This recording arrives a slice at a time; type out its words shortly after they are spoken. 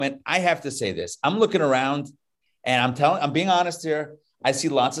I have to say this. I'm looking around and I'm being honest here. I see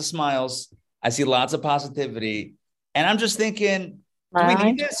lots of smiles. I see lots of positivity. And I'm just thinking, do we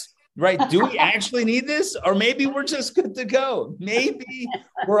need this? Right? Do we actually need this? Or maybe we're just good to go. Maybe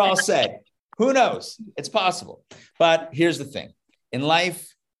we're all set. Who knows? It's possible. But here's the thing. In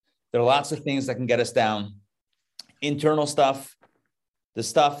life, there are lots of things that can get us down. Internal stuff, the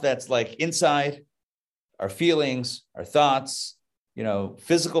stuff that's like inside, our feelings, our thoughts,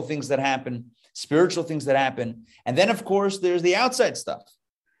 physical things that happen, spiritual things that happen. And then, of course, there's the outside stuff,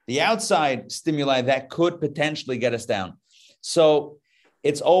 the outside stimuli that could potentially get us down. So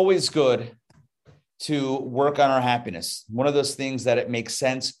it's always good to work on our happiness. One of those things that it makes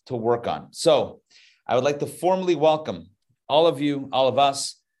sense to work on. So I would like to formally welcome all of you, all of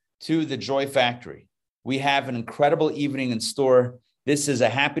us, to the Joy Factory. We have an incredible evening in store. This is a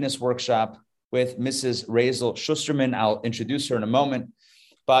happiness workshop with Mrs. Razel Shusterman. I'll introduce her in a moment.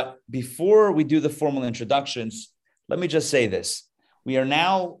 But before we do the formal introductions, let me just say this. We are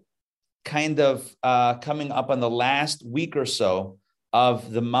now kind of coming up on the last week or so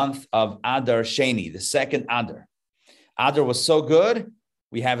of the month of Adar Sheni, the second Adar. Adar was so good,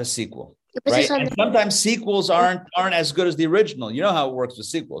 we have a sequel, right? And sometimes sequels aren't as good as the original. You know how it works with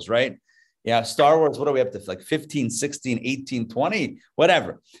sequels, right? Yeah, Star Wars, what are we up to? Like 15, 16, 18, 20,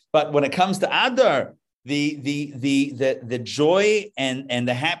 whatever. But when it comes to Adar, the joy and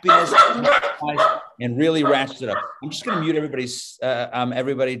the happiness and really ratchet it up. I'm just going to mute everybody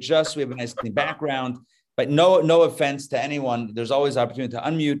just so we have a nice clean background. But no offense to anyone. There's always opportunity to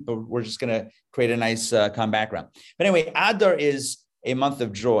unmute, but we're just going to create a nice calm background. But anyway, Adar is a month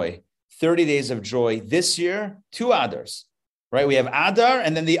of joy, 30 days of joy. This year, 2 Adars. Right, we have Adar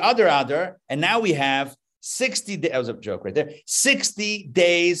and then the other Adar, and now we have 60 days. That was a joke right there. 60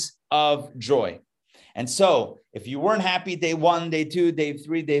 days of joy. And so if you weren't happy day 1, day 2, day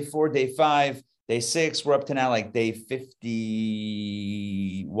 3, day 4, day 5, day 6, we're up to now like day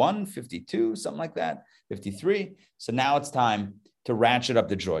 51, 52, something like that, 53. So now it's time to ratchet up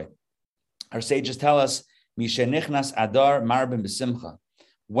the joy. Our sages tell us, Mishe nichnas Adar marbim b'simcha.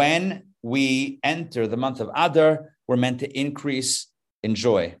 When we enter the month of Adar, we're meant to increase in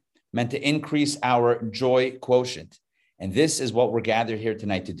joy, meant to increase our joy quotient. And this is what we're gathered here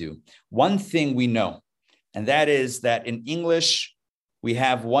tonight to do. One thing we know, and that is that in English, we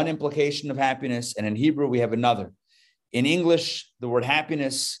have one implication of happiness, and in Hebrew, we have another. In English, the word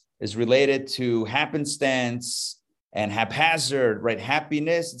happiness is related to happenstance and haphazard, right?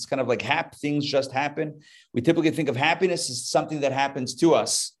 Happiness, it's kind of like things just happen. We typically think of happiness as something that happens to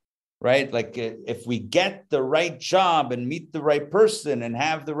us. Right? Like if we get the right job and meet the right person and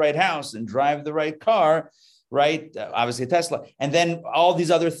have the right house and drive the right car, right? Obviously a Tesla. And then all these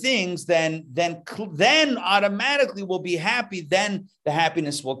other things, then automatically we'll be happy. Then the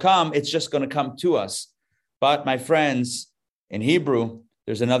happiness will come. It's just going to come to us. But my friends, in Hebrew,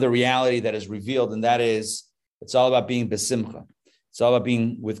 there's another reality that is revealed, and that is it's all about being besimcha. It's all about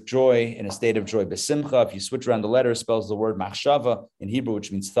being with joy, in a state of joy. Besimcha, if you switch around the letters, spells the word machshava in Hebrew,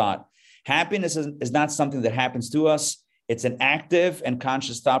 which means thought. Happiness is not something that happens to us. It's an active and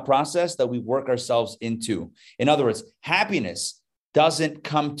conscious thought process that we work ourselves into. In other words, happiness doesn't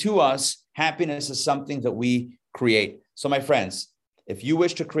come to us. Happiness is something that we create. So my friends, if you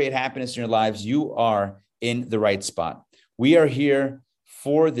wish to create happiness in your lives, you are in the right spot. We are here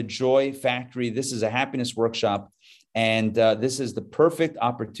for the Joy Factory. This is a happiness workshop. And this is the perfect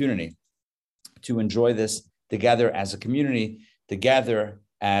opportunity to enjoy this together as a community, together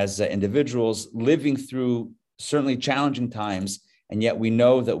as individuals living through certainly challenging times. And yet we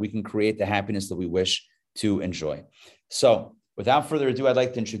know that we can create the happiness that we wish to enjoy. So without further ado, I'd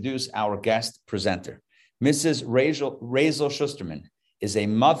like to introduce our guest presenter. Mrs. Razel Shusterman is a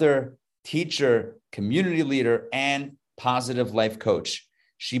mother, teacher, community leader, and positive life coach.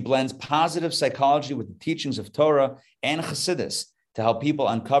 She blends positive psychology with the teachings of Torah and Chassidus to help people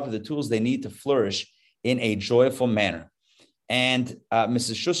uncover the tools they need to flourish in a joyful manner. And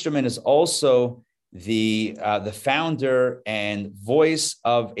Mrs. Shusterman is also the founder and voice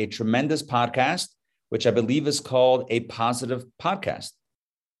of a tremendous podcast, which I believe is called A Positive Podcast,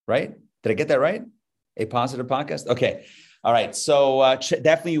 right? Did I get that right? A Positive Podcast? Okay. All right. So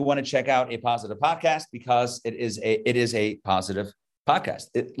definitely you want to check out A Positive Podcast because it is a positive podcast.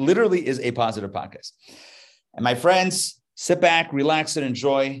 It literally is a positive podcast. And my friends, sit back, relax, and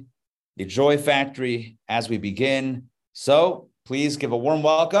enjoy the Joy Factory as we begin. So please give a warm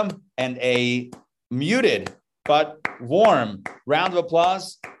welcome and a muted but warm round of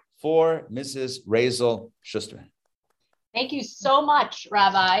applause for Mrs. Razel Shusterman. Thank you so much,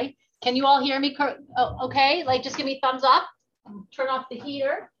 Rabbi. Can you all hear me? Okay, like just give me thumbs up. Turn off the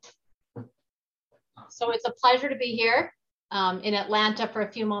heater. So it's a pleasure to be here in Atlanta for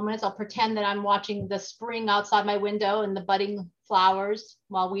a few moments. I'll pretend that I'm watching the spring outside my window and the budding flowers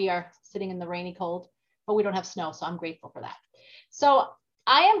while we are sitting in the rainy cold, but we don't have snow, so I'm grateful for that. So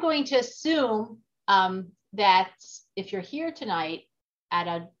I am going to assume that if you're here tonight at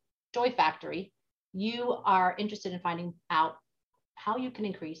a Joy Factory, you are interested in finding out how you can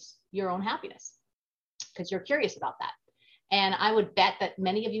increase your own happiness because you're curious about that. And I would bet that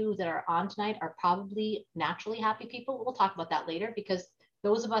many of you that are on tonight are probably naturally happy people. We'll talk about that later because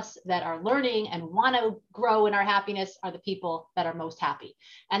those of us that are learning and want to grow in our happiness are the people that are most happy.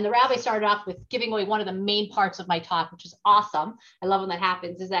 And the rabbi started off with giving away one of the main parts of my talk, which is awesome. I love when that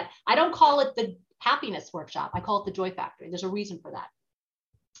happens, is that I don't call it the happiness workshop. I call it the Joy Factory. There's a reason for that.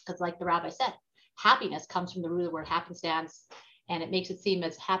 Because like the rabbi said, happiness comes from the root of the word happenstance. And it makes it seem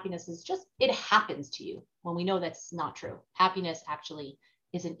as happiness is just, it happens to you when we know that's not true. Happiness actually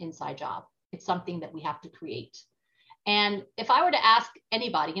is an inside job. It's something that we have to create. And if I were to ask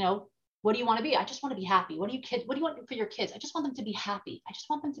anybody, you know, what do you want to be? I just want to be happy. What do you want for your kids? I just want them to be happy. I just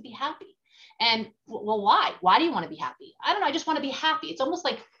want them to be happy. And well, why? Why do you want to be happy? I don't know. I just want to be happy. It's almost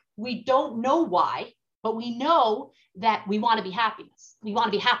like we don't know why, but we know that we want to be happiness. We want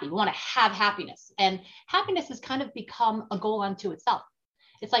to be happy. We want to have happiness. And happiness has kind of become a goal unto itself.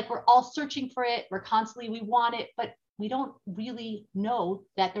 It's like we're all searching for it. We're constantly, we want it, but we don't really know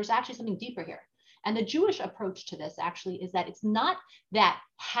that there's actually something deeper here. And the Jewish approach to this actually is that it's not that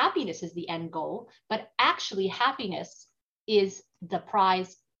happiness is the end goal, but actually happiness is the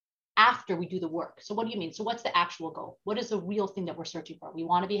prize after we do the work. So what do you mean? So what's the actual goal? What is the real thing that we're searching for? We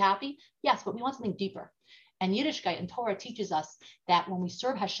want to be happy? Yes, but we want something deeper. And Yiddishkeit and Torah teaches us that when we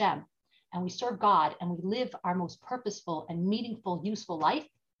serve Hashem and we serve God and we live our most purposeful and meaningful, useful life,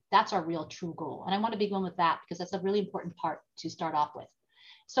 that's our real true goal. And I want to begin with that because that's a really important part to start off with.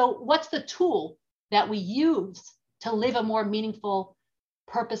 So what's the tool that we use to live a more meaningful,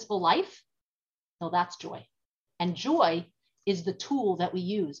 purposeful life? No, that's joy. And joy is the tool that we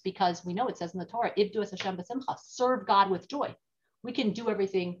use because we know it says in the Torah, Ibdu es Hashem b'simcha, serve God with joy. We can do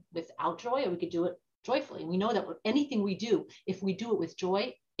everything without joy, or we could do it joyfully. And we know that with anything we do, if we do it with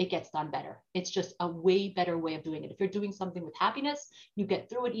joy, it gets done better. It's just a way better way of doing it. If you're doing something with happiness, you get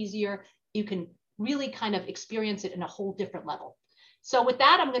through it easier. You can really kind of experience it in a whole different level. So with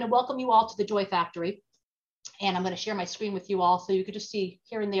that, I'm going to welcome you all to the Joy Factory. And I'm going to share my screen with you all so you could just see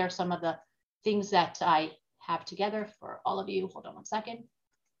here and there some of the things that I have together for all of you. Hold on one second.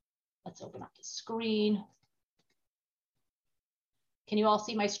 Let's open up the screen. Can you all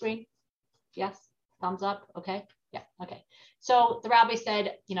see my screen? Yes, thumbs up, okay. Yeah, okay. So the rabbi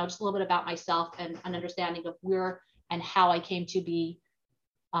said, you know, just a little bit about myself and an understanding of where and how I came to be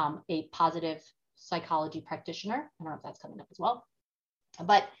a positive psychology practitioner. I don't know if that's coming up as well,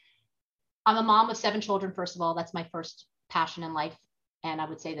 but I'm a mom of 7 children. First of all, that's my first passion in life. And I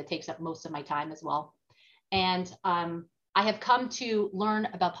would say that takes up most of my time as well. And I have come to learn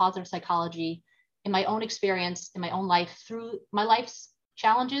about positive psychology in my own experience, in my own life, through my life's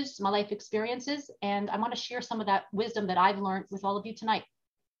challenges, my life experiences. And I want to share some of that wisdom that I've learned with all of you tonight.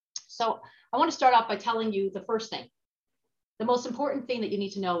 So I want to start off by telling you the first thing. The most important thing that you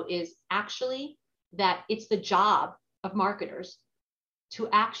need to know is actually that it's the job of marketers to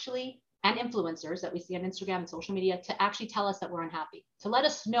actually, and influencers that we see on Instagram and social media, to actually tell us that we're unhappy, to let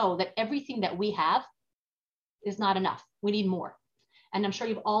us know that everything that we have is not enough. We need more. And I'm sure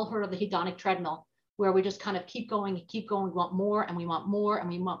you've all heard of the hedonic treadmill, where we just kind of keep going and keep going. We want more and we want more and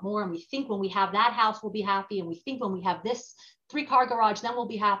we want more. And we think when we have that house, we'll be happy. And we think when we have this 3-car garage, then we'll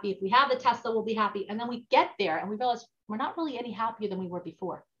be happy. If we have the Tesla, we'll be happy. And then we get there and we realize we're not really any happier than we were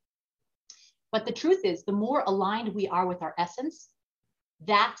before. But the truth is, the more aligned we are with our essence,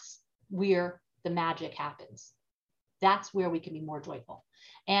 that's where the magic happens. That's where we can be more joyful.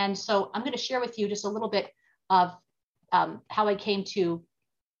 And so I'm going to share with you just a little bit of how I came to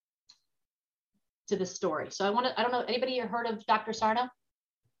this story. So I don't know, anybody here heard of Dr. Sarno?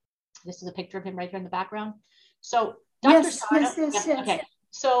 This is a picture of him right here in the background. So Dr. Sarno, yes. Okay.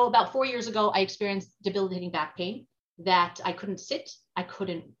 So about 4 years ago, I experienced debilitating back pain that I couldn't sit. I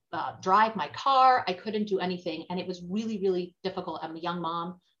couldn't drive my car. I couldn't do anything. And it was really, really difficult. I'm a young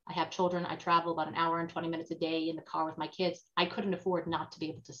mom. I have children. I travel about an hour and 20 minutes a day in the car with my kids. I couldn't afford not to be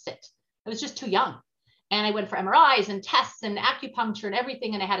able to sit. I was just too young. And I went for MRIs and tests and acupuncture and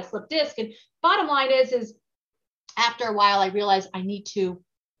everything. And I had a slip disc. And bottom line is after a while, I realized I need to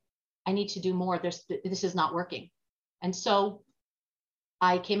do more. This is not working. And so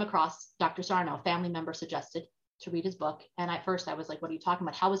I came across Dr. Sarno. A family member suggested to read his book. And at first I was like, what are you talking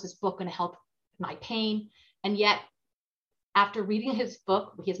about? How is this book going to help my pain? And yet after reading his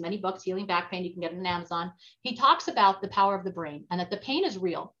book, he has many books, Healing Back Pain, you can get it on Amazon. He talks about the power of the brain and that the pain is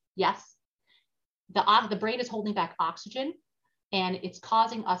real. Yes, the brain is holding back oxygen and it's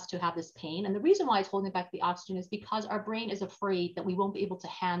causing us to have this pain. And the reason why it's holding back the oxygen is because our brain is afraid that we won't be able to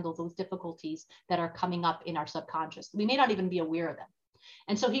handle those difficulties that are coming up in our subconscious. We may not even be aware of them.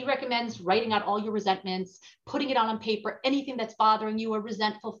 And so he recommends writing out all your resentments, putting it on paper, anything that's bothering you or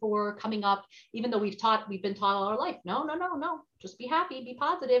resentful for coming up, even though we've been taught all our life, no, just be happy, be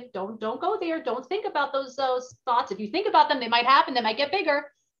positive. Don't go there. Don't think about those thoughts. If you think about them, they might happen, they might get bigger.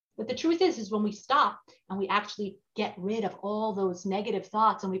 But the truth is when we stop and we actually get rid of all those negative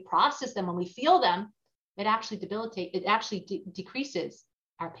thoughts and we process them, when we feel them, it actually decreases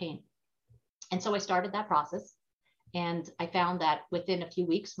our pain. And so I started that process. And I found that within a few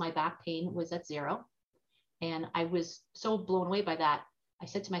weeks, my back pain was at 0. And I was so blown away by that. I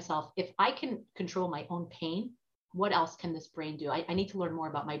said to myself, if I can control my own pain, what else can this brain do? I need to learn more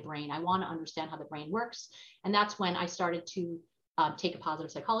about my brain. I want to understand how the brain works. And that's when I started to take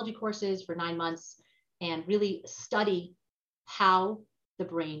positive psychology courses for 9 months and really study how the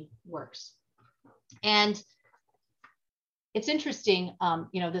brain works. And it's interesting,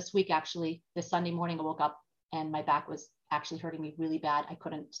 this week, actually, this Sunday morning, I woke up and my back was actually hurting me really bad. I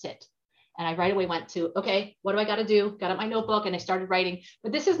couldn't sit. And I right away went to, okay, what do I got to do? Got out my notebook and I started writing.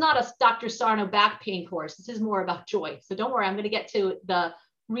 But this is not a Dr. Sarno back pain course. This is more about joy. So don't worry, I'm going to get to the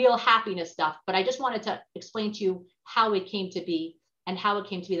real happiness stuff. But I just wanted to explain to you how it came to be and how it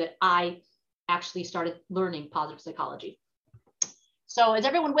came to be that I actually started learning positive psychology. So is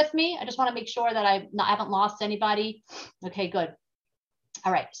everyone with me? I just want to make sure that I haven't lost anybody. Okay, good.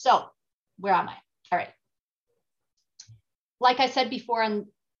 All right. So where am I? All right. Like I said before, and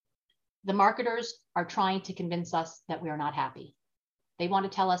the marketers are trying to convince us that we are not happy. They want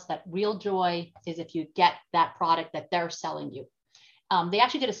to tell us that real joy is if you get that product that they're selling you. They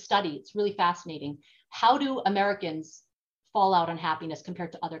actually did a study. It's really fascinating. How do Americans fall out on happiness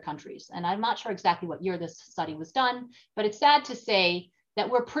compared to other countries? And I'm not sure exactly what year this study was done, but it's sad to say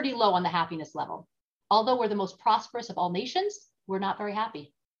that we're pretty low on the happiness level. Although we're the most prosperous of all nations, we're not very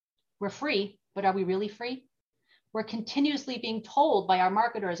happy. We're free, but are we really free? We're continuously being told by our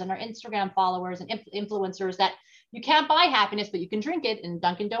marketers and our Instagram followers and influencers that you can't buy happiness, but you can drink it. And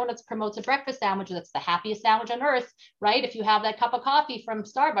Dunkin' Donuts promotes a breakfast sandwich that's the happiest sandwich on earth, right? If you have that cup of coffee from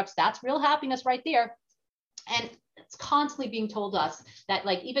Starbucks, that's real happiness right there. And it's constantly being told us that,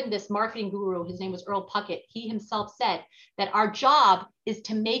 like, even this marketing guru, his name was Earl Puckett, he himself said that our job is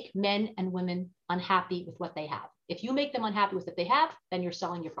to make men and women unhappy with what they have. If you make them unhappy with what they have, then you're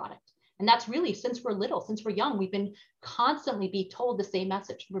selling your product. And that's really, since we're little, since we're young, we've been constantly being told the same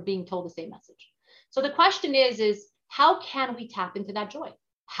message. We're being told the same message. So the question is how can we tap into that joy?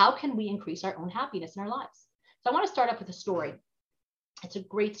 How can we increase our own happiness in our lives? So I want to start off with a story. It's a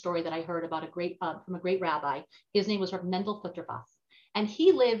great story that I heard about from a great rabbi. His name was Rabbi Mendel Futterfass. And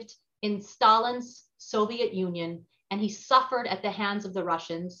he lived in Stalin's Soviet Union, and he suffered at the hands of the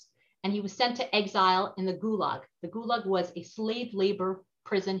Russians, and he was sent to exile in the Gulag. The Gulag was a slave labor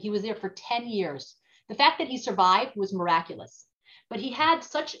prison. He was there for 10 years. The fact that he survived was miraculous, but he had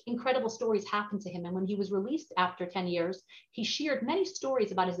such incredible stories happen to him. And when he was released after 10 years, he shared many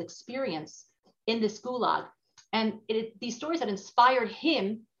stories about his experience in this Gulag. And these stories had inspired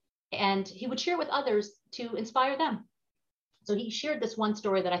him, and he would share with others to inspire them. So he shared this one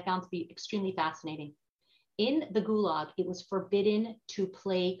story that I found to be extremely fascinating. In the Gulag, it was forbidden to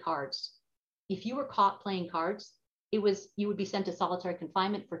play cards. If you were caught playing cards, you would be sent to solitary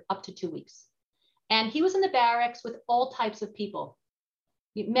confinement for up to 2 weeks. And he was in the barracks with all types of people,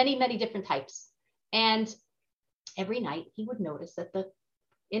 many, many different types. And every night he would notice that the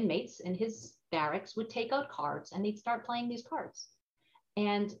inmates in his barracks would take out cards and they'd start playing these cards.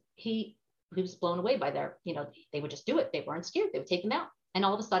 And he was blown away by they would just do it. They weren't scared. They would take them out. And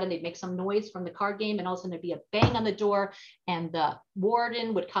all of a sudden they'd make some noise from the card game, and all of a sudden there'd be a bang on the door, and the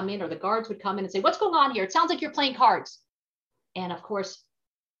warden would come in, or the guards would come in and say, "What's going on here? It sounds like you're playing cards." And of course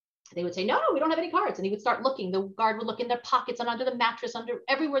they would say, no, we don't have any cards. And he would start looking. The guard would look in their pockets and under the mattress, under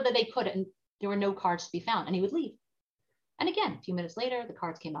everywhere that they could, and there were no cards to be found. And he would leave. And again, a few minutes later, the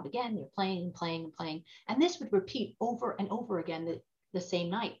cards came out again. They're playing and playing and playing. And this would repeat over and over again the same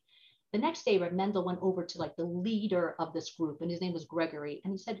night. The next day, Reb Mendel went over to the leader of this group, and his name was Gregory.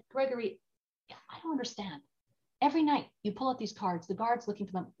 And he said, "Gregory, I don't understand. Every night you pull out these cards, the guard's looking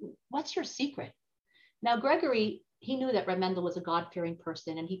for them. What's your secret?" Now, Gregory, he knew that Reb Mendel was a God-fearing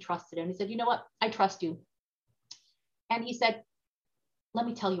person, and he trusted him. He said, "You know what? I trust you." And he said, "Let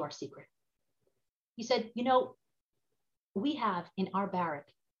me tell you our secret." He said, "We have in our barrack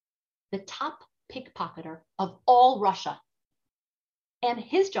the top pickpocketer of all Russia. And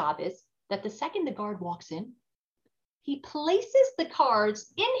his job is that the second the guard walks in, he places the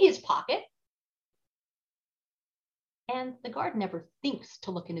cards in his pocket. And the guard never thinks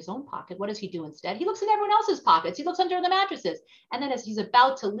to look in his own pocket. What does he do instead? He looks in everyone else's pockets. He looks under the mattresses. And then as he's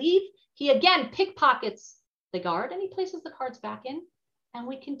about to leave, he again pickpockets the guard and he places the cards back in, and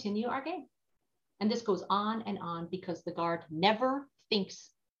we continue our game. And this goes on because the guard never thinks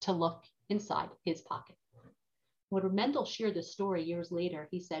to look inside his pocket. When Mendel shared this story years later,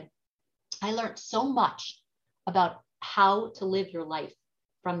 he said, I learned so much about how to live your life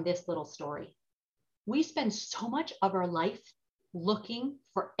from this little story. We spend so much of our life looking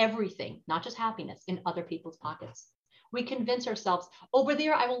for everything, not just happiness, in other people's pockets. We convince ourselves, over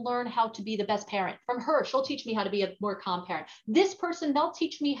there, I will learn how to be the best parent. From her, she'll teach me how to be a more calm parent. This person, they'll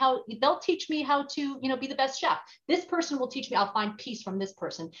teach me how to, be the best chef. This person will teach me, I'll find peace from this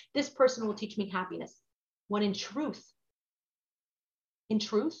person. This person will teach me happiness. When in truth,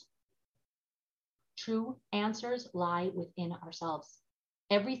 true answers lie within ourselves.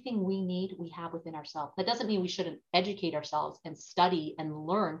 Everything we need, we have within ourselves. That doesn't mean we shouldn't educate ourselves and study and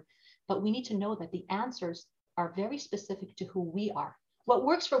learn, but we need to know that the answers are very specific to who we are. What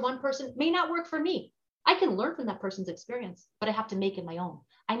works for one person may not work for me. I can learn from that person's experience, but I have to make it my own.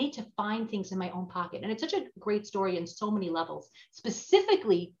 I need to find things in my own pocket. And it's such a great story in so many levels,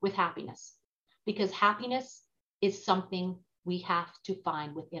 specifically with happiness, because happiness is something we have to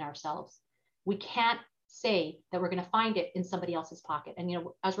find within ourselves. We can't say that we're going to find it in somebody else's pocket. And,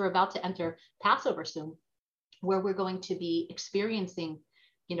 as we're about to enter Passover soon, where we're going to be experiencing,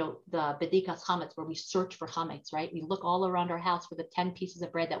 the Bedikas Chametz, where we search for Chametz, right? We look all around our house for the 10 pieces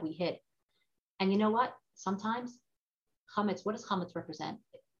of bread that we hid. And you know what? Sometimes Chametz, what does Chametz represent?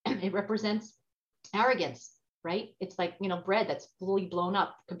 It represents arrogance, right? It's like, bread that's fully blown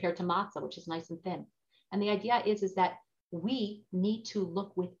up compared to matzah, which is nice and thin. And the idea is that we need to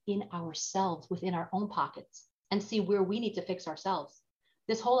look within ourselves, within our own pockets, and see where we need to fix ourselves.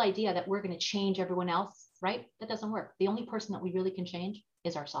 This whole idea that we're going to change everyone else, right? That doesn't work. The only person that we really can change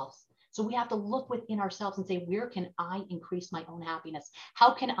is ourselves. So we have to look within ourselves and say, where can I increase my own happiness?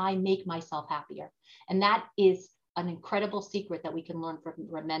 How can I make myself happier? And that is an incredible secret that we can learn from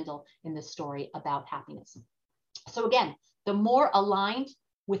Mendel in this story about happiness. So again, the more aligned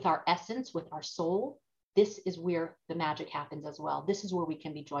with our essence, with our soul, this is where the magic happens as well. This is where we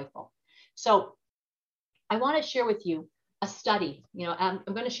can be joyful. So I want to share with you a study. I'm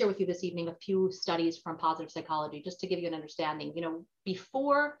going to share with you this evening a few studies from positive psychology, just to give you an understanding.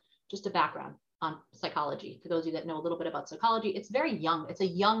 Before, just a background on psychology. For those of you that know a little bit about psychology, it's very young. It's a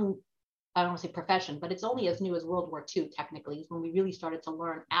young, I don't want to say profession, but it's only as new as World War II, technically, is when we really started to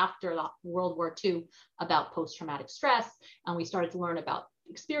learn after World War II about post-traumatic stress. And we started to learn about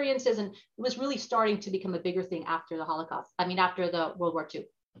experiences, and it was really starting to become a bigger thing after the Holocaust. After the World War II,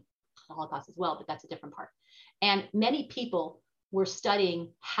 the Holocaust as well, but that's a different part. And many people were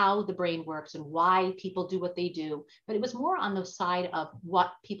studying how the brain works and why people do what they do, but it was more on the side of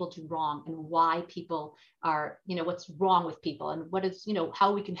what people do wrong and why people are, what's wrong with people and what is,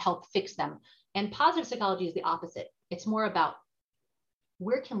 how we can help fix them. And positive psychology is the opposite. It's more about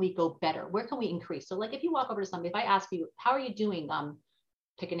where can we go better? Where can we increase? So like if you walk over to somebody, if I ask you, how are you doing?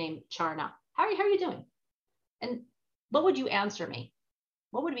 Pick a name, Charna. How are you doing? And what would you answer me?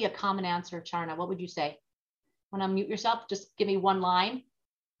 What would be a common answer, Charna? What would you say? Want to unmute yourself? Just give me one line,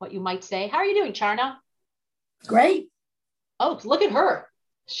 what you might say. How are you doing, Charna? Great. Oh, look at her.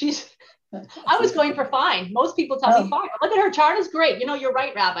 I was going for fine. Most people tell me fine. Look at her. Charna's great. You're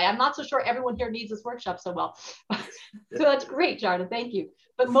right, Rabbi. I'm not so sure everyone here needs this workshop so well. So that's great, Charna. Thank you.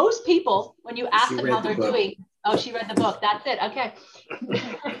 But most people, when you ask them how they're doing, she read the book. That's it. Okay.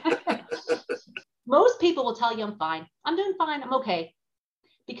 Most people will tell you, I'm fine. I'm doing fine. I'm okay.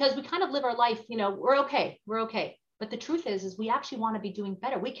 Because we kind of live our life, we're okay. We're okay. But the truth is we actually want to be doing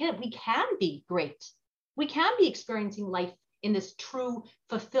better. We can be great. We can be experiencing life in this true,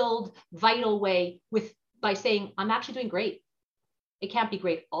 fulfilled, vital way by saying, I'm actually doing great. It can't be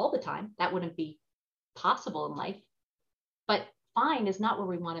great all the time. That wouldn't be possible in life. But fine is not where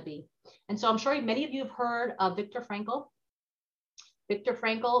we want to be. And so I'm sure many of you have heard of Viktor Frankl. Viktor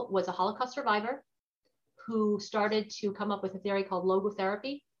Frankl was a Holocaust survivor who started to come up with a theory called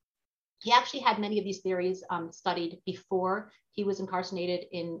logotherapy. He actually had many of these theories studied before he was incarcerated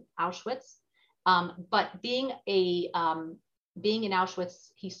in Auschwitz. But being in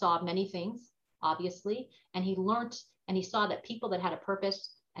Auschwitz, he saw many things, obviously, and he learned and he saw that people that had a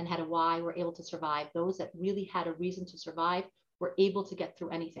purpose and had a why were able to survive. Those that really had a reason to survive were able to get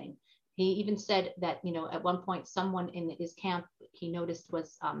through anything. He even said that, at one point, someone in his camp he noticed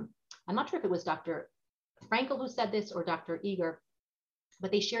was, I'm not sure if it was Dr. Frankl who said this or Dr. Eger,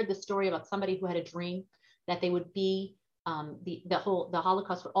 but they shared the story about somebody who had a dream that they would be the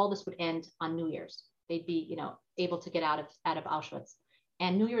Holocaust, all this would end on New Year's. They'd be, able to get out of Auschwitz.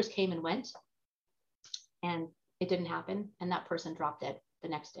 And New Year's came and went, and it didn't happen. And that person dropped dead the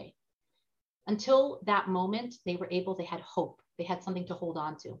next day. Until that moment, they had hope. They had something to hold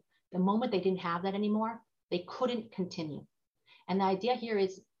on to. The moment they didn't have that anymore, they couldn't continue. And the idea here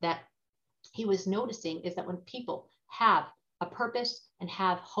is that he was noticing is that when people have a purpose and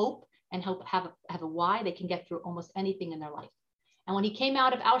have hope and have a why, they can get through almost anything in their life. And when he came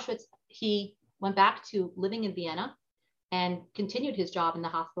out of Auschwitz, he went back to living in Vienna and continued his job in the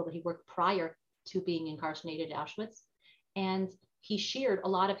hospital that he worked prior to being incarcerated at Auschwitz. And he shared a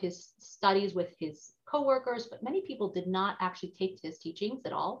lot of his studies with his coworkers, but many people did not actually take to his teachings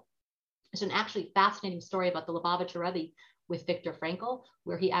at all. There's an actually fascinating story about the Lubavitcher Rebbe with Viktor Frankl,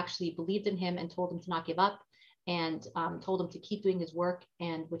 where he actually believed in him and told him to not give up, and told him to keep doing his work,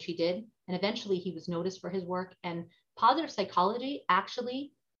 and which he did. And eventually he was noticed for his work. And positive psychology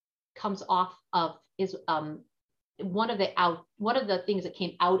actually comes off of is one of the things that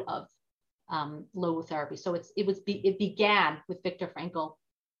came out of logotherapy. So it began with Viktor Frankl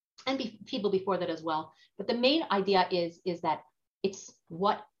and people before that as well. But the main idea is that it's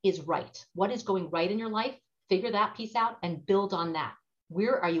what is right, what is going right in your life. Figure that piece out and build on that.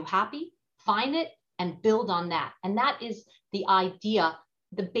 Where are you happy? Find it and build on that. And that is the idea,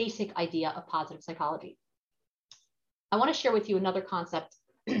 the basic idea of positive psychology. I want to share with you another concept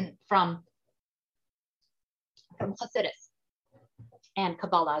from Hasidus and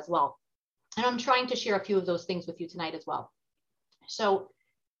Kabbalah as well. And I'm trying to share a few of those things with you tonight as well. So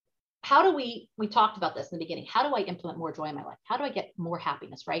how do we talked about this in the beginning. How do I implement more joy in my life? How do I get more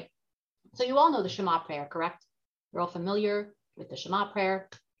happiness, right? So you all know the Shema prayer, correct? You're all familiar with the Shema prayer.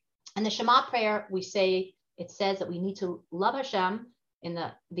 And the Shema prayer, it says that we need to love Hashem in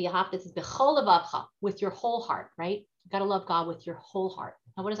the V'ahavta, this is b'chol levavcha, with your whole heart, right? You got to love God with your whole heart.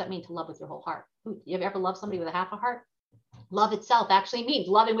 Now, what does that mean to love with your whole heart? You ever love somebody with a half a heart? Love itself actually means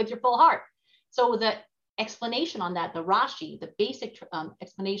loving with your full heart. So the explanation on that, the Rashi, the basic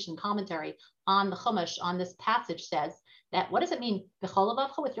explanation commentary on the Chumash on this passage says that what does it mean? B'chol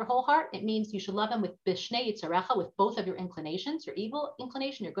levavcha, with your whole heart? It means you should love him with b'shnei yitzarecha, with both of your inclinations, your evil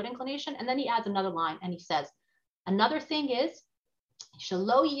inclination, your good inclination. And then he adds another line and he says, another thing is,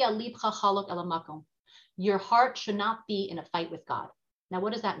 shelo yeh libcha chalok el hamakom. Your heart should not be in a fight with God. Now,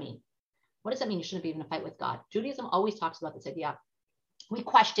 what does that mean? What does that mean you shouldn't be in a fight with God? Judaism always talks about this idea. We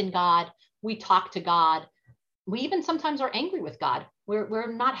question God. We talk to God. We even sometimes are angry with God.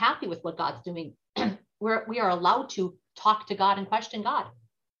 We're not happy with what God's doing. We are allowed to talk to God and question God.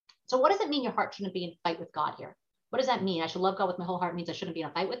 So what does it mean your heart shouldn't be in a fight with God here? What does that mean? I should love God with my whole heart means I shouldn't be in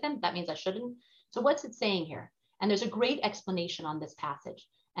a fight with him? That means I shouldn't. So what's it saying here? And there's a great explanation on this passage.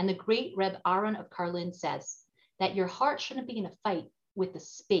 And the great Reb Aaron of Karlin says that your heart shouldn't be in a fight with the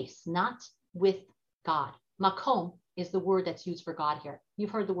space, not with God. Makom is the word that's used for God here. You've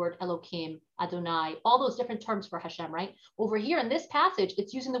heard the word Elokim, Adonai, all those different terms for Hashem, right? Over here in this passage,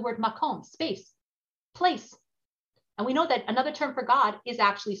 it's using the word makom, space, place. And we know that another term for God is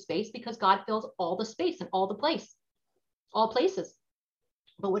actually space because God fills all the space and all the place, all places.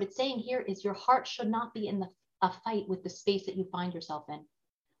 But what it's saying here is your heart should not be in a fight with the space that you find yourself in.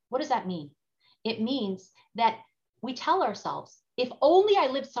 What does that mean? It means that we tell ourselves, if only I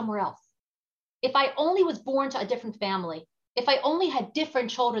lived somewhere else, if I only was born to a different family, if I only had different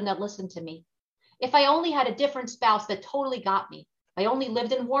children that listened to me, if I only had a different spouse that totally got me, if I only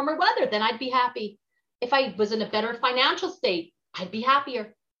lived in warmer weather, then I'd be happy. If I was in a better financial state, I'd be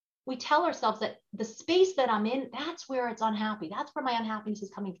happier. We tell ourselves that the space that I'm in, that's where it's unhappy. That's where my unhappiness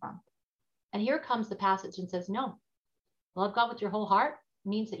is coming from. And here comes the passage and says, no, love God with your whole heart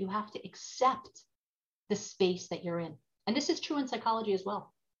means that you have to accept the space that you're in. And this is true in psychology as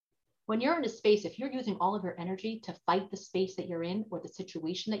well. When you're in a space, if you're using all of your energy to fight the space that you're in or the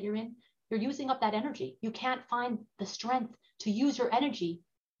situation that you're in, you're using up that energy. You can't find the strength to use your energy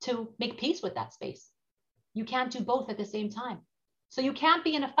to make peace with that space. You can't do both at the same time. So you can't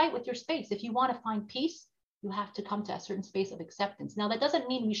be in a fight with your space. If you want to find peace, you have to come to a certain space of acceptance. Now, that doesn't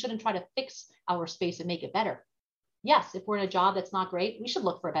mean we shouldn't try to fix our space and make it better. Yes, if we're in a job that's not great, we should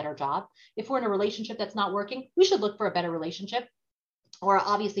look for a better job. If we're in a relationship that's not working, we should look for a better relationship, or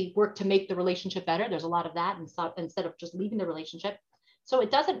obviously work to make the relationship better. There's a lot of that instead of just leaving the relationship. So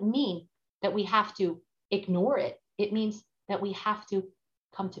it doesn't mean that we have to ignore it. It means that we have to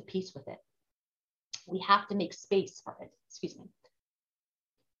come to peace with it. We have to make space for it. Excuse me.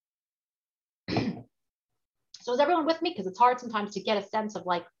 So is everyone with me? Because it's hard sometimes to get a sense of,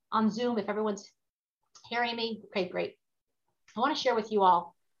 like, on Zoom, if everyone's hearing me. Okay, great. I want to share with you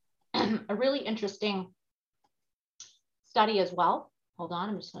all a really interesting study as well. Hold on,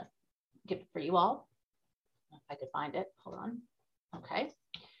 I'm just going to get it for you all. If I could find it, hold on. Okay.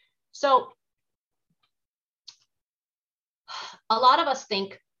 So a lot of us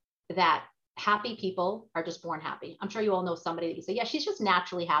think that happy people are just born happy. I'm sure you all know somebody that you say, yeah, she's just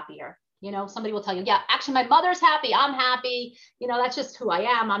naturally happier. You know, somebody will tell you, yeah, actually my mother's happy. I'm happy. You know, that's just who I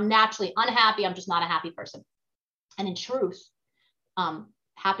am. I'm naturally unhappy. I'm just not a happy person. And in truth,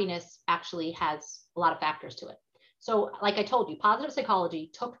 happiness actually has a lot of factors to it. So like I told you, positive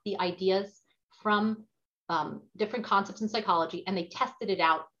psychology took the ideas from different concepts in psychology and they tested it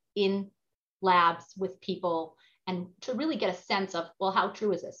out in labs with people and to really get a sense of, well, how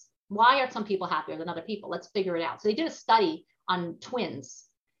true is this? Why are some people happier than other people? Let's figure it out. So they did a study on twins.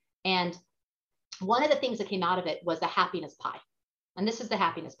 And one of the things that came out of it was the happiness pie. And this is the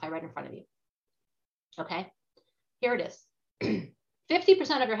happiness pie right in front of you. Okay, here it is.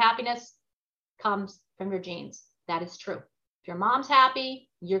 50% of your happiness comes from your genes. That is true. If your mom's happy,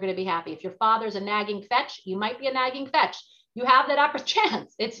 you're going to be happy. If your father's a nagging fetch, you might be a nagging fetch. You have that upper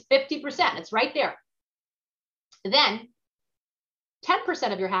chance. It's 50%. It's right there. Then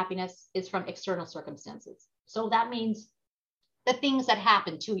 10% of your happiness is from external circumstances. So that means the things that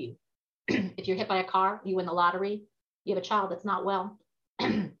happen to you. If you're hit by a car, you win the lottery, you have a child that's not well,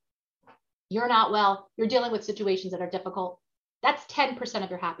 you're not well, you're dealing with situations that are difficult. That's 10% of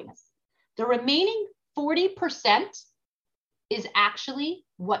your happiness. The remaining 40% is actually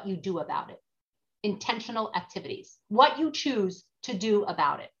what you do about it. Intentional activities, what you choose to do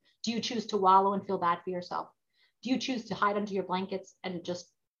about it. Do you choose to wallow and feel bad for yourself? Do you choose to hide under your blankets and just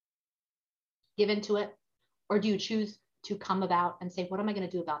give into it? Or do you choose to come about and say, what am I going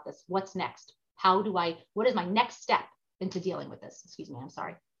to do about this? What's next? What is my next step into dealing with this? Excuse me, I'm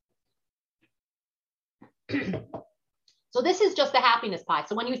sorry. So this is just the happiness pie.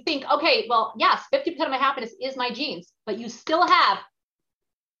 So when you think, okay, well, yes, 50% of my happiness is my genes, but you still have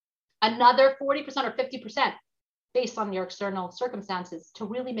another 40% or 50% based on your external circumstances to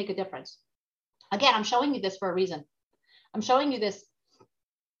really make a difference. Again, I'm showing you this for a reason. I'm showing you this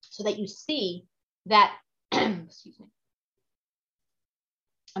so that you see that, excuse me.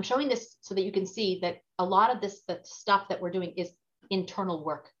 I'm showing this so that you can see that a lot of this, the stuff that we're doing is internal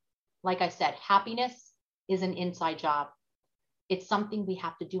work. Like I said, happiness is an inside job. It's something we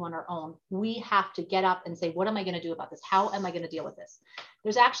have to do on our own. We have to get up and say, what am I going to do about this? How am I going to deal with this?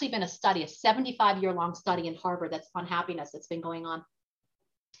 There's actually been a study, a 75-year-long study in Harvard that's on happiness that's been going on.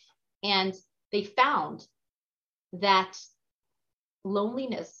 And they found that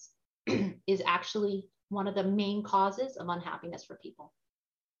loneliness is actually one of the main causes of unhappiness for people.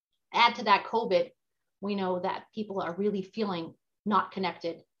 Add to that COVID, we know that people are really feeling not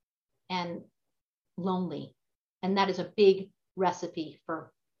connected and lonely. And that is a big recipe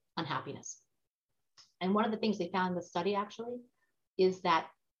for unhappiness. And one of the things they found in the study actually is that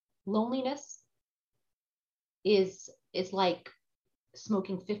loneliness is like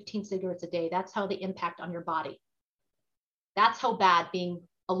smoking 15 cigarettes a day. That's how the impact on your body. That's how bad being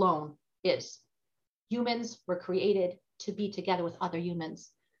alone is. Humans were created to be together with other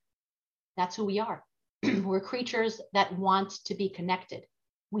humans. That's who we are. We're creatures that want to be connected.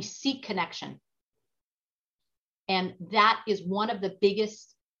 We seek connection. And that is one of the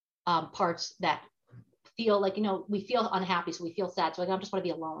biggest parts that feel like, you know, we feel unhappy, so we feel sad. So I just want to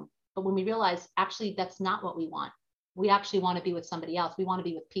be alone. But when we realize actually that's not what we want. We actually want to be with somebody else. We want to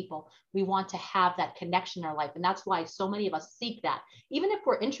be with people. We want to have that connection in our life. And that's why so many of us seek that. Even if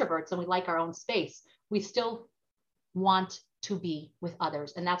we're introverts and we like our own space, we still want to be with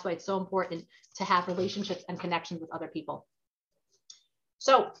others. And that's why it's so important to have relationships and connections with other people.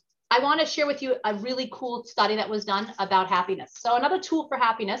 So I want to share with you a really cool study that was done about happiness. So another tool for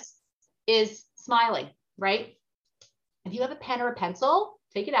happiness is smiling, right? If you have a pen or a pencil,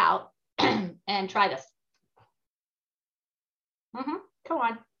 take it out and try this. Come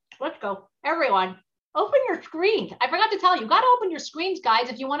on, let's go. Everyone, open your screens. I forgot to tell you, you got to open your screens, guys,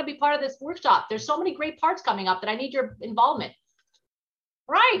 if you want to be part of this workshop. There's so many great parts coming up that I need your involvement.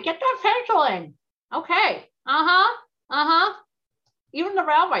 Right, get that pencil in. Okay, Even the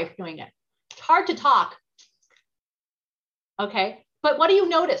railway's doing it. It's hard to talk. Okay, but what do you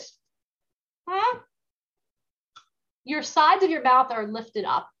notice? Your sides of your mouth are lifted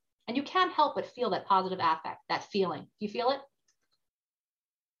up and you can't help but feel that positive affect, that feeling. Do you feel it?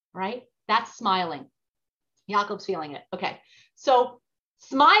 Right? That's smiling. Jakob's feeling it. Okay, so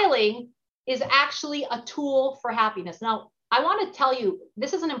smiling is actually a tool for happiness. Now, I want to tell you,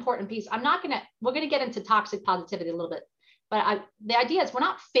 this is an important piece. We're going to get into toxic positivity a little bit. But the idea is we're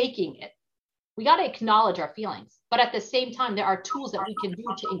not faking it. We got to acknowledge our feelings, but at the same time, there are tools that we can do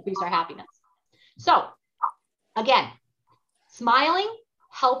to increase our happiness. So again, smiling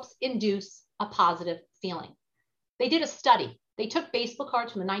helps induce a positive feeling. They did a study. They took baseball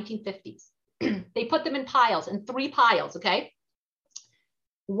cards from the 1950s. They put them in piles, in 3 piles, okay?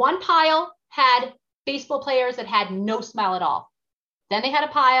 One pile had baseball players that had no smile at all. Then they had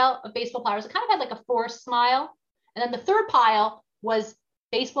a pile of baseball players that kind of had like a forced smile. And then the third pile was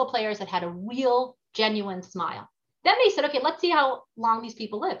baseball players that had a real, genuine smile. Then they said, okay, let's see how long these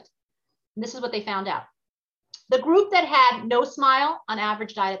people lived. And this is what they found out. The group that had no smile on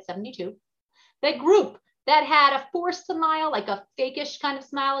average died at 72. The group that had a forced smile, like a fakish kind of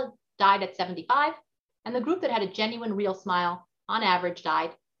smile, died at 75. And the group that had a genuine, real smile on average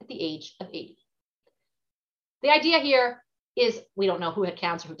died at the age of 80. The idea here is we don't know who had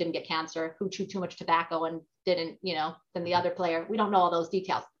cancer, who didn't get cancer, who chewed too much tobacco and didn't, than the other player. We don't know all those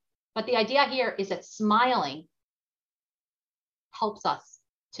details. But the idea here is that smiling helps us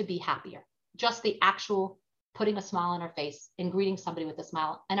to be happier. Just the actual putting a smile on our face and greeting somebody with a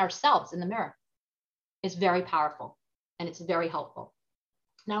smile and ourselves in the mirror is very powerful and it's very helpful.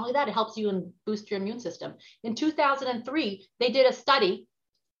 Not only that, it helps you and boost your immune system. In 2003, they did a study.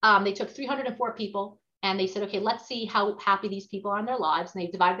 They took 304 people and they said, okay, let's see how happy these people are in their lives. And they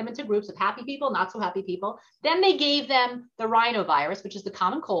divided them into groups of happy people, not so happy people. Then they gave them the rhinovirus, which is the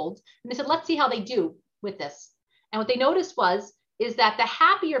common cold. And they said, let's see how they do with this. And what they noticed is that the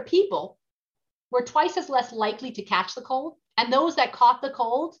happier people were twice as less likely to catch the cold. And those that caught the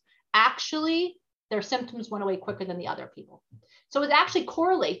cold, actually, their symptoms went away quicker than the other people. So it actually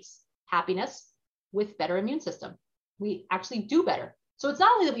correlates happiness with better immune system. We actually do better. So it's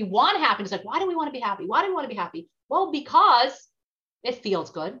not only that we want happiness, like, why do we want to be happy? Why do we want to be happy? Well, because it feels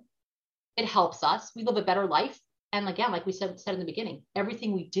good. It helps us. We live a better life. And again, like we said in the beginning,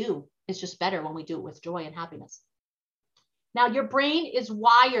 everything we do is just better when we do it with joy and happiness. Now, your brain is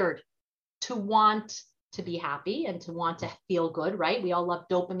wired to want to be happy and to want to feel good, right? We all love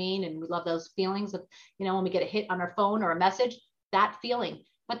dopamine and we love those feelings of, when we get a hit on our phone or a message, that feeling.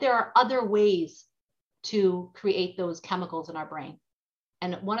 But there are other ways to create those chemicals in our brain.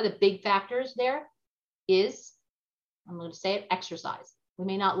 And one of the big factors there is, I'm going to say it, exercise. We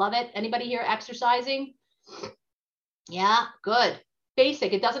may not love it. Anybody here exercising? Yeah, good.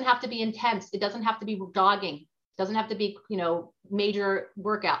 Basic. It doesn't have to be intense. It doesn't have to be jogging. It doesn't have to be, major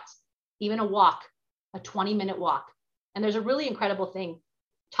workouts. Even a walk, a 20-minute walk. And there's a really incredible thing.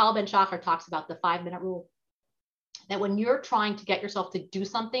 Tal Ben-Shahar talks about the 5-minute rule. That when you're trying to get yourself to do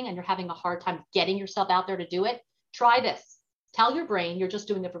something and you're having a hard time getting yourself out there to do it, try this. Tell your brain you're just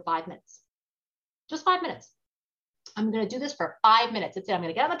doing it for 5 minutes. Just 5 minutes. I'm going to do this for 5 minutes. That's it. I'm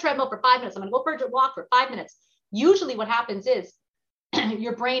going to get on the treadmill for 5 minutes. I'm going to go for a walk for 5 minutes. Usually what happens is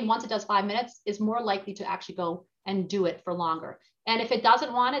your brain, once it does 5 minutes, is more likely to actually go and do it for longer. And if it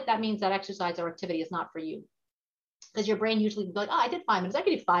doesn't want it, that means that exercise or activity is not for you. Because your brain usually will be like, oh, I did 5 minutes. I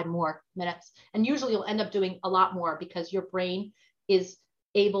could do 5 more minutes. And usually you'll end up doing a lot more because your brain is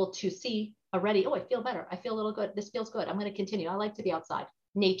able to see already, oh, I feel better. I feel a little good. This feels good. I'm going to continue. I like to be outside.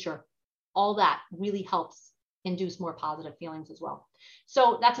 Nature, all that really helps induce more positive feelings as well.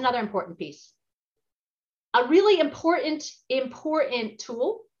 So that's another important piece. A really important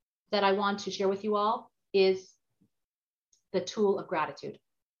tool that I want to share with you all is the tool of gratitude.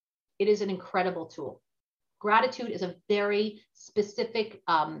 It is an incredible tool. Gratitude is a very specific,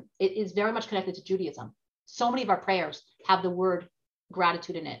 it is very much connected to Judaism. So many of our prayers have the word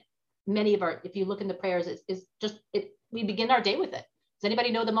gratitude in it. Many of our, if you look in the prayers, we begin our day with it. Does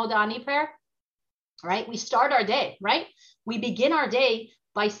anybody know the Moda Ani prayer? Right? We start our day, right? We begin our day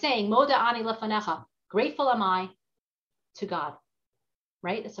by saying, Moda Ani lefanecha, grateful am I to God,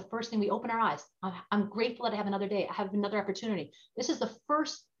 right? It's the first thing we open our eyes. I'm grateful that I have another day. I have another opportunity. This is the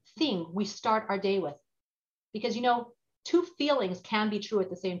first thing we start our day with. Because, two feelings can be true at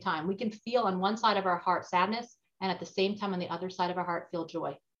the same time. We can feel on one side of our heart sadness, and at the same time on the other side of our heart feel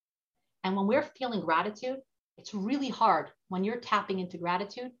joy. And when we're feeling gratitude, it's really hard when you're tapping into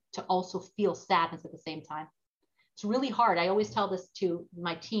gratitude to also feel sadness at the same time. It's really hard. I always tell this to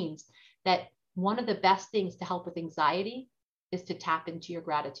my teens that one of the best things to help with anxiety is to tap into your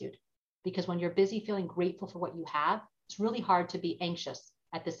gratitude. Because when you're busy feeling grateful for what you have, it's really hard to be anxious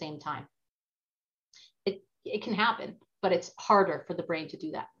at the same time. It can happen, but it's harder for the brain to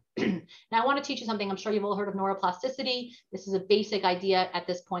do that. Now, I want to teach you something. I'm sure you've all heard of neuroplasticity. This is a basic idea at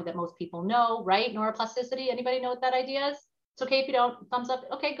this point that most people know, right? Neuroplasticity. Anybody know what that idea is? It's okay if you don't. Thumbs up.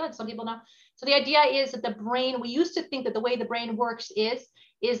 Okay, good. Some people know. So the idea is that the brain, we used to think that the way the brain works is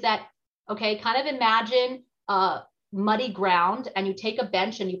that, okay, kind of imagine muddy ground, and you take a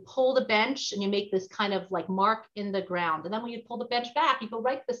bench and you pull the bench and you make this kind of like mark in the ground. And then when you pull the bench back, you go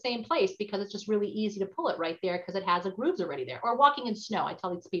right to the same place because it's just really easy to pull it right there because it has the grooves already there. Or walking in snow. I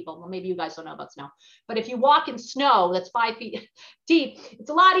tell these people, well, maybe you guys don't know about snow, but if you walk in snow that's 5 feet deep, it's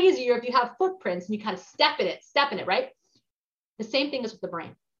a lot easier if you have footprints and you kind of step in it, right? The same thing is with the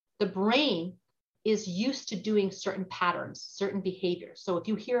brain. The brain is used to doing certain patterns, certain behaviors. So if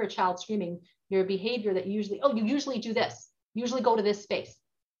you hear a child screaming, your behavior that you usually do this, usually go to this space.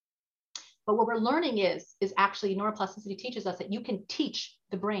 But what we're learning is actually neuroplasticity teaches us that you can teach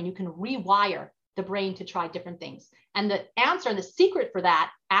the brain, you can rewire the brain to try different things. And the answer and the secret for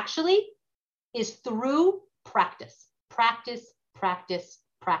that actually is through practice, practice, practice,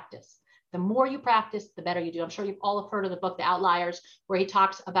 practice. The more you practice, the better you do. I'm sure you've all heard of the book, The Outliers, where he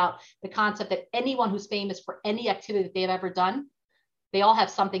talks about the concept that anyone who's famous for any activity that they've ever done, they all have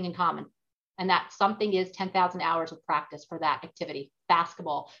something in common. And that something is 10,000 hours of practice for that activity.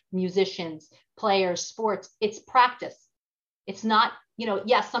 Basketball, musicians, players, sports, it's practice. It's not,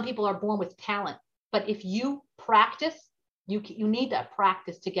 yes, some people are born with talent, but if you practice, you need that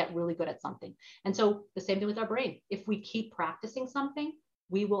practice to get really good at something. And so the same thing with our brain. If we keep practicing something,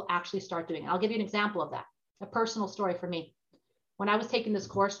 we will actually start doing it. I'll give you an example of that, a personal story for me. When I was taking this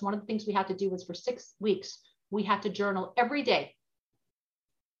course, one of the things we had to do was for 6 weeks, we had to journal every day,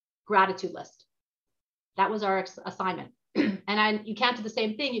 gratitude list. That was our assignment. And you can't do the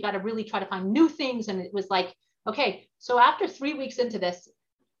same thing. You got to really try to find new things. And it was like, okay, so after 3 weeks into this,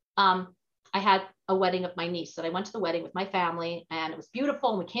 I had a wedding of my niece that I went to the wedding with my family, and it was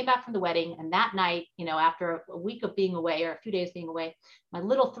beautiful. And we came back from the wedding. And that night, after a week of being away or a few days being away, my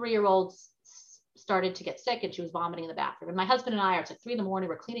little 3-year-old started to get sick and she was vomiting in the bathroom. And my husband and I, it's like 3 a.m,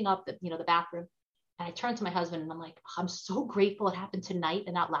 we're cleaning up the bathroom. And I turned to my husband and I'm like, I'm so grateful it happened tonight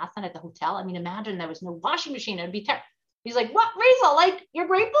and not last night at the hotel. I mean, imagine there was no washing machine. It'd be terrible. He's like, what, Rachel? Like, you're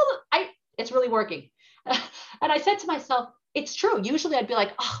grateful? It's really working. And I said to myself, it's true. Usually I'd be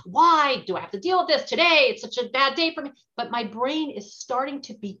like, oh, why do I have to deal with this today? It's such a bad day for me. But my brain is starting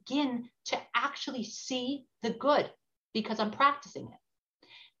to begin to actually see the good because I'm practicing it.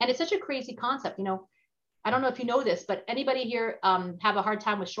 And it's such a crazy concept. I don't know if you know this, but anybody here have a hard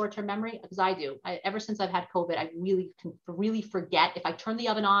time with short-term memory? Because I do. Ever since I've had COVID, I really forget if I turn the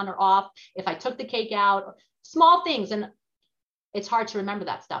oven on or off, if I took the cake out, small things. And it's hard to remember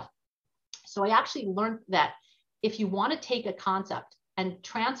that stuff. So I actually learned that if you want to take a concept and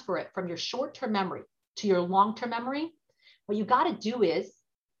transfer it from your short-term memory to your long-term memory, what you got to do is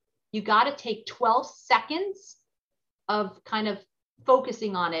you got to take 12 seconds of kind of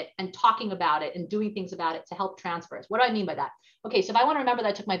focusing on it and talking about it and doing things about it to help transfer it. What do I mean by that? Okay, so if I want to remember that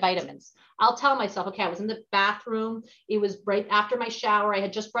I took my vitamins, I'll tell myself, okay, I was in the bathroom. It was right after my shower. I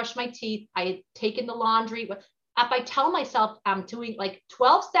had just brushed my teeth. I had taken the laundry. If I tell myself I'm doing like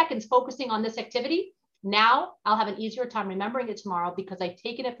 12 seconds focusing on this activity, now I'll have an easier time remembering it tomorrow because I've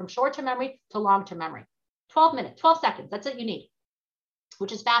taken it from short-term memory to long-term memory. 12 minutes, 12 seconds. That's what you need,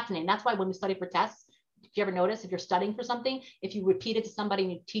 which is fascinating. That's why when we study for tests, if you ever notice, if you're studying for something, if you repeat it to somebody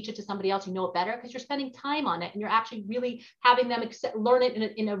and you teach it to somebody else, you know it better because you're spending time on it and you're actually really having them learn it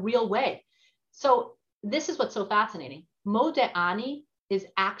in a real way. So this is what's so fascinating. Modeh Ani is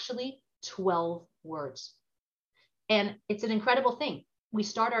actually 12 words. And it's an incredible thing. We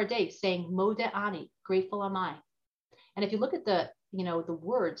start our day saying Modeh Ani, grateful am I. And if you look at the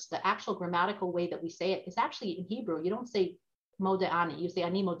words, the actual grammatical way that we say it is actually in Hebrew. You don't say Modeh Ani, you say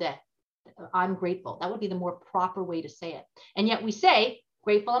Ani Modeh. I'm grateful. That would be the more proper way to say it. And yet we say,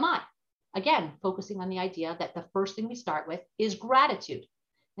 grateful am I. Again, focusing on the idea that the first thing we start with is gratitude.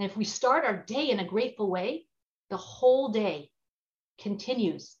 And if we start our day in a grateful way, the whole day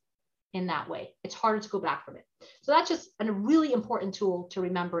continues in that way. It's harder to go back from it. So that's just a really important tool to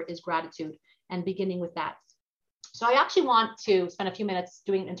remember is gratitude and beginning with that. So I actually want to spend a few minutes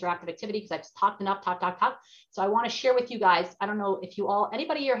doing an interactive activity because I've talked enough, talk. So I want to share with you guys. I don't know if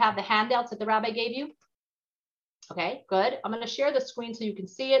anybody here have the handouts that the rabbi gave you? Okay, good. I'm going to share the screen so you can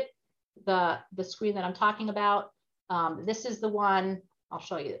see it, the screen that I'm talking about. This is the one, I'll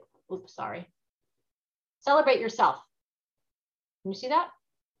show you. Oops, sorry. Celebrate yourself. Can you see that?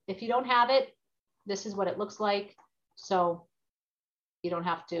 If you don't have it, this is what it looks like. So you don't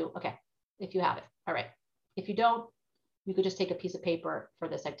have to, okay, if you have it. All right. If you don't, you could just take a piece of paper for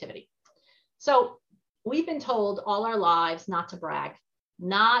this activity. So we've been told all our lives not to brag,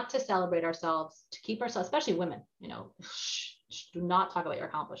 not to celebrate ourselves, to keep ourselves, especially women, do not talk about your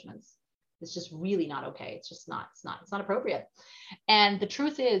accomplishments. It's just really not okay. It's just not, it's not appropriate. And the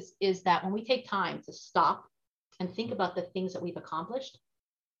truth is that when we take time to stop and think about the things that we've accomplished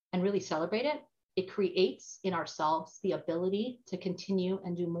and really celebrate it, it creates in ourselves the ability to continue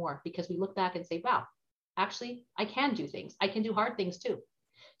and do more, because we look back and say, wow, actually, I can do things. I can do hard things too.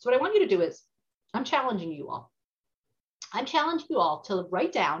 So what I want you to do is, I'm challenging you all. I'm challenging you all to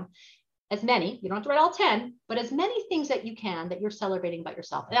write down as many, you don't have to write all 10, but as many things that you can that you're celebrating about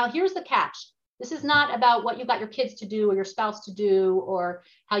yourself. Now, here's the catch. This is not about what you got your kids to do or your spouse to do or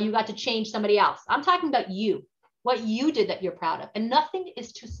how you got to change somebody else. I'm talking about you, what you did that you're proud of. And nothing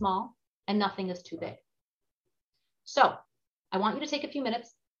is too small and nothing is too big. So I want you to take a few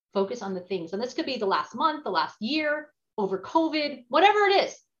minutes, focus on the things. And this could be the last month, the last year, over COVID, whatever it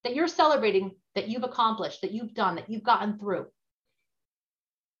is that you're celebrating, that you've accomplished, that you've done, that you've gotten through.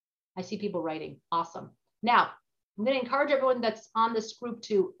 I see people writing. Awesome. Now, I'm going to encourage everyone that's on this group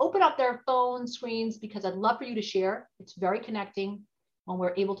to open up their phone screens, because I'd love for you to share. It's very connecting when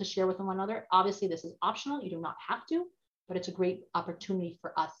we're able to share with one another. Obviously, this is optional. You do not have to, but it's a great opportunity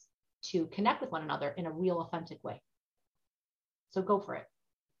for us to connect with one another in a real, authentic way. So go for it.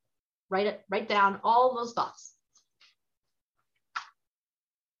 Write down all those thoughts.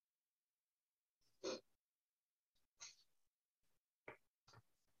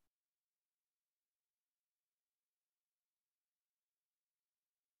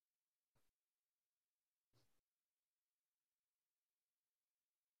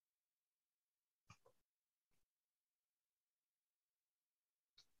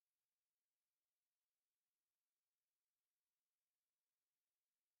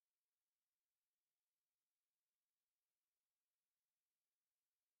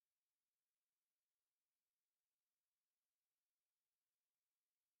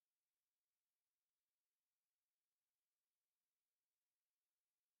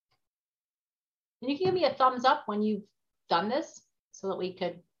 And you can give me a thumbs up when you've done this so that we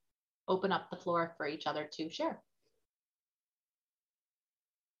could open up the floor for each other to share.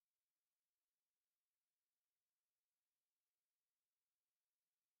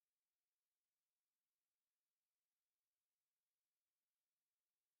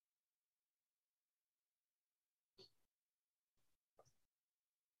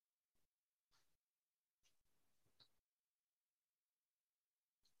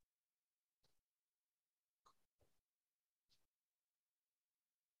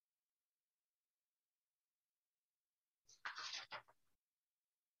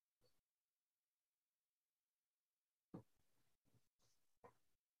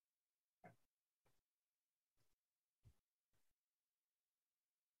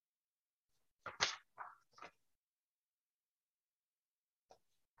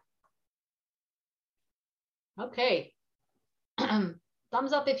 Okay.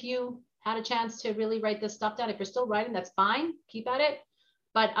 Thumbs up if you had a chance to really write this stuff down. If you're still writing, that's fine. Keep at it.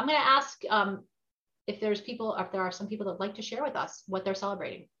 But I'm going to ask if there are some people that would like to share with us what they're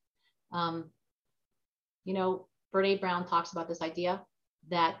celebrating. You know, Brene Brown talks about this idea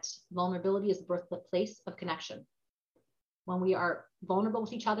that vulnerability is the birthplace of connection. When we are vulnerable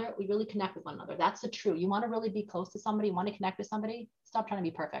with each other, we really connect with one another. That's the truth. You want to really be close to somebody, you want to connect with somebody, stop trying to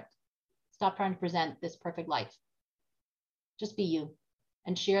be perfect. Stop trying to present this perfect life. Just be you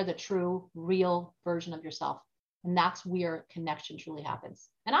and share the true, real version of yourself. And that's where connection truly happens.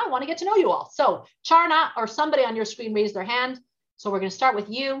 And I want to get to know you all. So Charna or somebody on your screen raised their hand. So we're going to start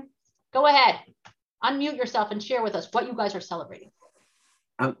with you. Go ahead, unmute yourself and share with us what you guys are celebrating.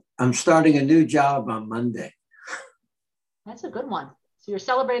 I'm starting a new job on Monday. That's a good one. So you're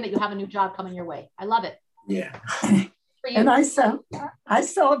celebrating that you have a new job coming your way. I love it. Yeah. And I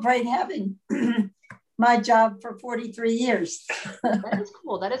celebrate having my job for 43 years. That is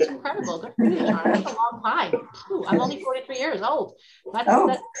cool. That is incredible. Good for you, Charna. That's a long time. Ooh, I'm only 43 years old. That's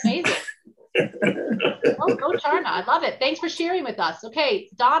amazing. Oh, go Charna. I love it. Thanks for sharing with us. Okay,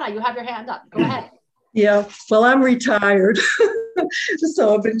 Donna, you have your hand up. Go ahead. Yeah, well, I'm retired.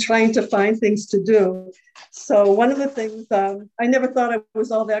 So I've been trying to find things to do. So one of the things, I never thought I was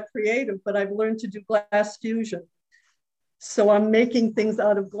all that creative, but I've learned to do glass fusion. So I'm making things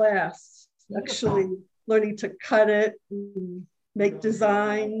out of glass, actually learning to cut it, and make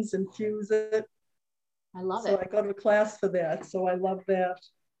designs and fuse it. I love it. So I go to a class for that. So I love that.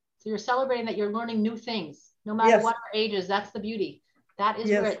 So you're celebrating that you're learning new things, no matter what our ages. That's the beauty. That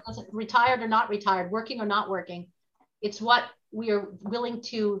is where it doesn't, retired or not retired, working or not working. It's what we are willing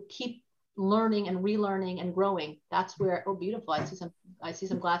to keep learning and relearning and growing. That's where, oh, beautiful. I see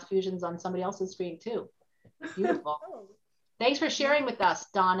some glass fusions on somebody else's screen too. Beautiful. Thanks for sharing with us,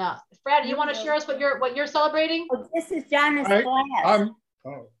 Donna. Fred, you want to share us what you're celebrating? Oh, this is Donna's class.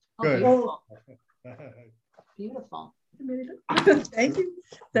 Good. Beautiful. Beautiful. you made it. Thank you.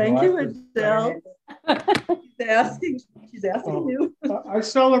 Thank you, Adele. She's asking you. I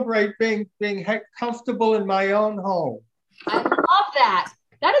celebrate being comfortable in my own home. I love that.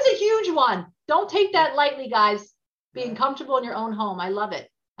 That is a huge one. Don't take that lightly, guys. Being comfortable in your own home. I love it.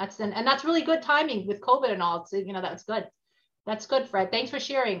 And that's really good timing with COVID and all. So, that's good. That's good, Fred. Thanks for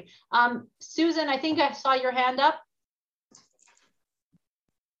sharing. Susan, I think I saw your hand up.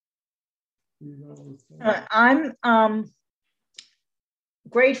 I'm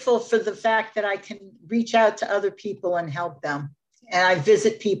grateful for the fact that I can reach out to other people and help them. And I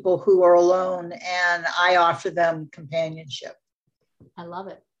visit people who are alone and I offer them companionship. I love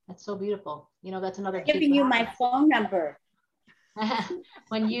it. That's so beautiful. That's another. I'm giving you my phone number.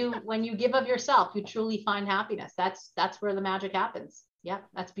 when you give of yourself, you truly find happiness. That's where the magic happens. Yeah,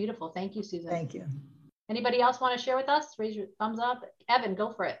 that's beautiful. Thank you, Susan. Thank you. Anybody else want to share with us? Raise your thumbs up. Evan,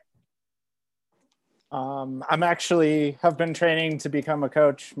 go for it. I'm actually have been training to become a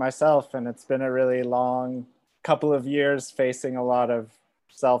coach myself, and it's been a really long couple of years facing a lot of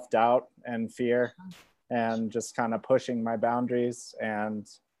self-doubt and fear and just kind of pushing my boundaries. And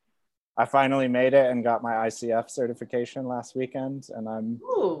I finally made it and got my ICF certification last weekend, and I'm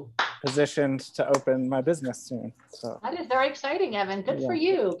positioned to open my business soon. So that is very exciting, Evan. Good for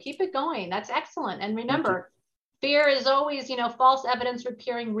you. Keep it going. That's excellent. And remember, fear is always, false evidence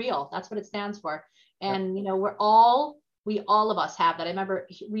appearing real. That's what it stands for. And, we all of us have that. I remember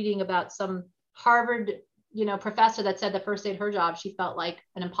reading about some Harvard, professor that said the first day at her job, she felt like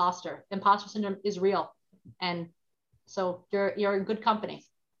an imposter. Imposter syndrome is real. And so you're in good company,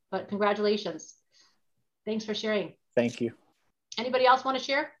 but congratulations. Thanks for sharing. Thank you. Anybody else want to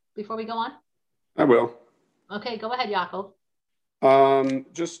share before we go on? I will. Okay, go ahead, Yaakov.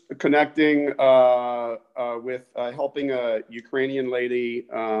 Just connecting with helping a Ukrainian lady,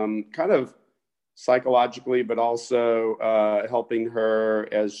 kind of psychologically, but also helping her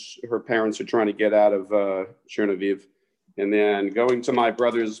as her parents are trying to get out of Chernihiv. And then going to my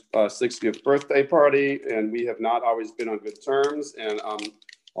brother's 60th birthday party, and we have not always been on good terms. And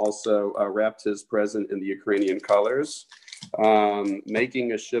also wrapped his present in the Ukrainian colors.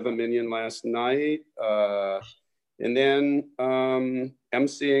 Making a Shiva Minyan last night. And then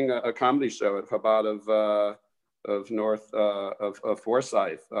emceeing a comedy show at Chabad of North of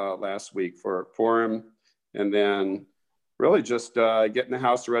Forsyth last week for Purim, and then really just getting the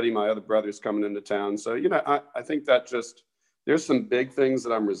house ready. My other brother's coming into town, so I think that just there's some big things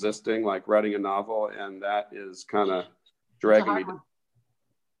that I'm resisting, like writing a novel, and that is kind of dragging me.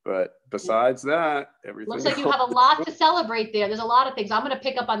 But besides that, everything looks like you have a lot to celebrate there. There's a lot of things. I'm going to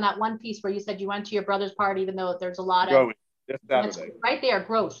pick up on that one piece where you said you went to your brother's party, even though there's a lot of right there,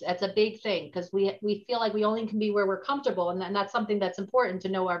 growth. That's a big thing, because we feel like we only can be where we're comfortable, and that's something that's important, to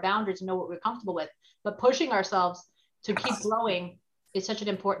know our boundaries and know what we're comfortable with. But pushing ourselves to keep growing is such an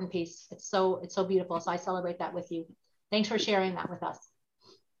important piece. It's so beautiful. So I celebrate that with you. Thanks for sharing that with us.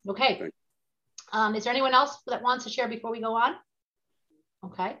 Okay. Is there anyone else that wants to share before we go on?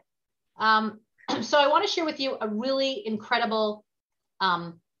 Okay. So I want to share with you a really incredible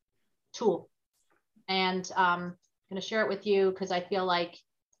tool. And I'm going to share it with you because I feel like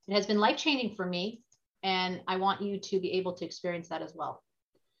it has been life-changing for me, and I want you to be able to experience that as well.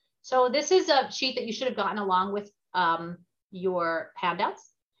 So this is a sheet that you should have gotten along with your handouts,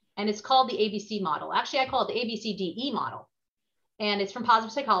 and it's called the ABC model. Actually, I call it the ABCDE model, and it's from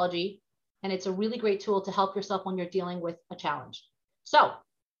Positive Psychology, and it's a really great tool to help yourself when you're dealing with a challenge. So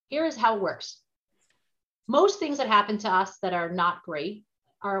here's how it works. Most things that happen to us that are not great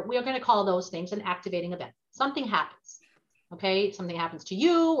we are going to call those things an activating event. Something happens, okay? Something happens to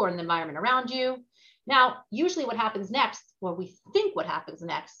you or in the environment around you. Now, usually what happens next, or we think what happens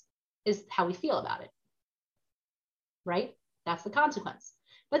next, is how we feel about it, right? That's the consequence.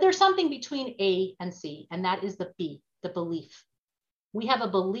 But there's something between A and C, and that is the B, the belief. We have a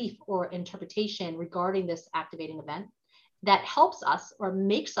belief or interpretation regarding this activating event that helps us or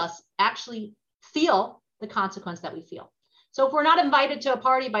makes us actually feel the consequence that we feel. So if we're not invited to a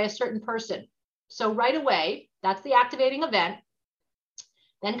party by a certain person, so right away, that's the activating event.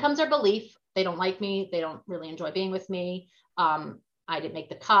 Then comes our belief. They don't like me. They don't really enjoy being with me. I didn't make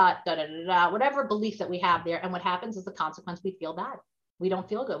the cut, whatever belief that we have there. And what happens is the consequence, we feel bad. We don't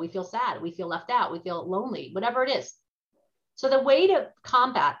feel good. We feel sad. We feel left out. We feel lonely, whatever it is. So the way to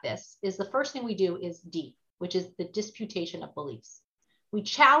combat this is the first thing we do is D, which is the disputation of beliefs. We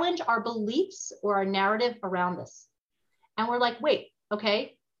challenge our beliefs or our narrative around this. And we're like, wait,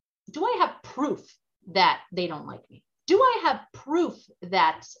 okay, do I have proof that they don't like me? Do I have proof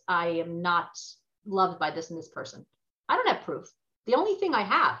that I am not loved by this and this person? I don't have proof. The only thing I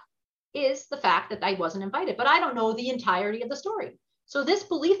have is the fact that I wasn't invited, but I don't know the entirety of the story. So this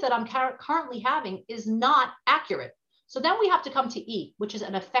belief that I'm currently having is not accurate. So then we have to come to E, which is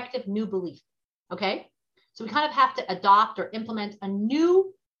an effective new belief. Okay. So we kind of have to adopt or implement a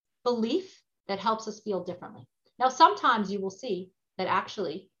new belief that helps us feel differently. Now, sometimes you will see that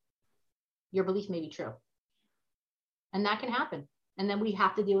actually your belief may be true. And that can happen. And then we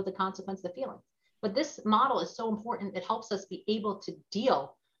have to deal with the consequence of the feeling. But this model is so important. It helps us be able to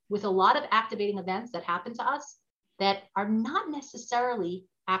deal with a lot of activating events that happen to us that are not necessarily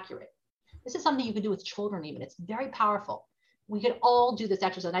accurate. This is something you can do with children even. It's very powerful. We could all do this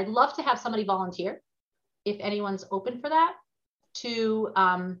exercise. And I'd love to have somebody volunteer, if anyone's open for that, to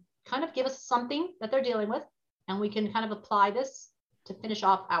kind of give us something that they're dealing with, and we can kind of apply this to finish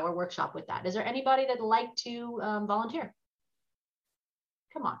off our workshop with that. Is there anybody that'd like to volunteer?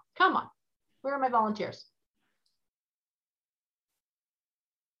 Come on, come on. Where are my volunteers?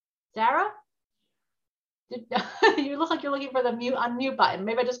 Sarah? You look like you're looking for the unmute button.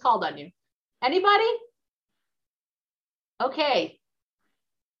 Maybe I just called on you. Anybody? Okay.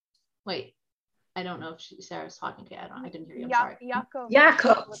 Wait, I don't know if Sarah's talking. Okay, I didn't hear you. I'm sorry.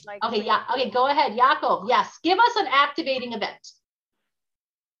 Yaakov. Okay, yeah. Okay, go ahead, Yaakov. Yes, give us an activating event.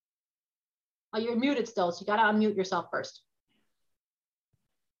 Oh, you're muted still, so you got to unmute yourself first.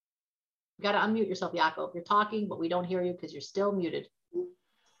 You got to unmute yourself, Yaakov. You're talking, but we don't hear you because you're still muted.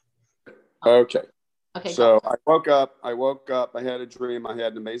 Okay. Okay. So I woke up. I had a dream. I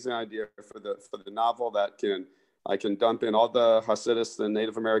had an amazing idea for the novel that I can dump in all the Hasidus and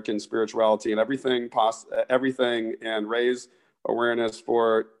Native American spirituality and everything, and raise awareness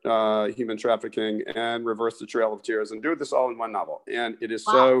for human trafficking and reverse the Trail of Tears and do this all in one novel. And it is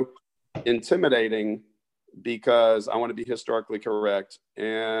so intimidating because I want to be historically correct.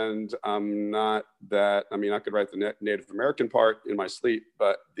 And I'm not that, I mean, I could write the Native American part in my sleep,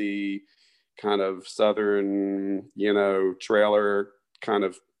 but the kind of Southern, trailer kind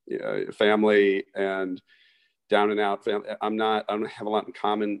of family and down and out family. I don't have a lot in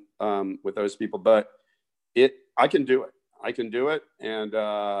common with those people, but I can do it.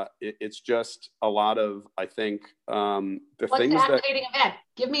 And it's just a lot of, I think, the What's things the activating event?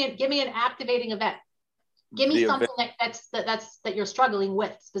 Give me an activating event. Give me something that you're struggling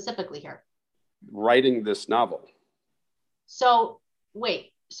with specifically here. Writing this novel. So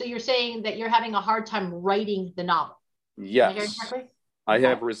wait, so you're saying that you're having a hard time writing the novel? Yes. I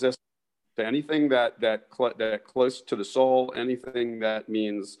have resistance to anything that close to the soul, anything that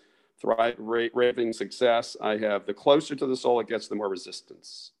means raving success. I have, the closer to the soul it gets, the more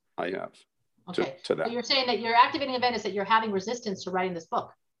resistance I have to that. So you're saying that your activating event is that you're having resistance to writing this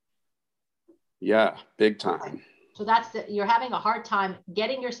book? Yeah, big time. Okay. So you're having a hard time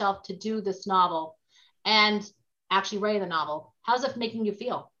getting yourself to do this novel and actually writing the novel. How's it making you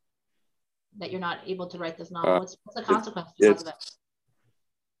feel that you're not able to write this novel? What's the consequence because of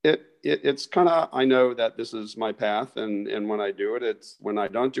it? It's kind of, I know that this is my path, and when I do it, when I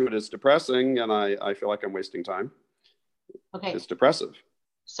don't do it, it's depressing, and I feel like I'm wasting time. Okay. It's depressive.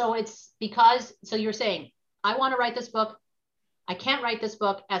 So so you're saying, I want to write this book. I can't write this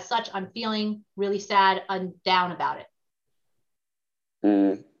book. As such, I'm feeling really sad and down about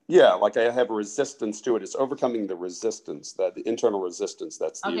it. Yeah, like I have a resistance to it. It's overcoming the resistance, the internal resistance.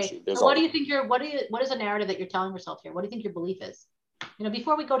 That's the issue. So what do you think what is the narrative that you're telling yourself here? What do you think your belief is?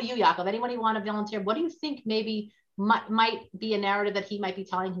 Before we go to you, Yaakov, anyone want to volunteer, what do you think maybe might be a narrative that he might be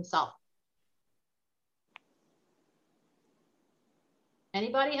telling himself?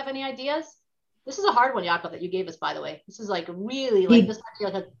 Anybody have any ideas? This is a hard one, Yaakov, that you gave us, by the way. This is like really this might be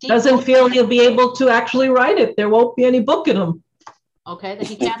like a deep. Doesn't feel he'll be able to actually write it. There won't be any book in him. Okay, that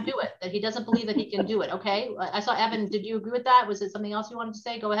he can't do it, that he doesn't believe that he can do it. Okay, I saw Evan. Did you agree with that? Was it something else you wanted to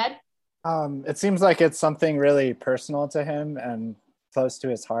say? Go ahead. It seems like it's something really personal to him and close to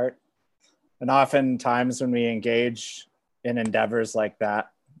his heart. And oftentimes when we engage in endeavors like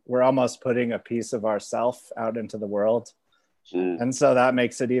that, we're almost putting a piece of ourself out into the world. And so that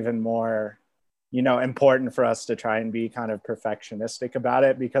makes it even more, important for us to try and be kind of perfectionistic about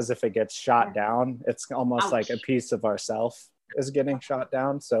it, because if it gets shot down, it's almost like a piece of ourself is getting shot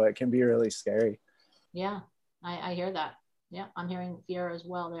down. So it can be really scary. Yeah, I hear that. Yeah, I'm hearing fear as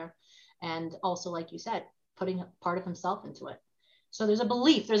well there. And also, like you said, putting a part of himself into it. So there's a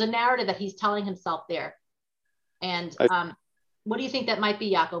belief, there's a narrative that he's telling himself there. And what do you think that might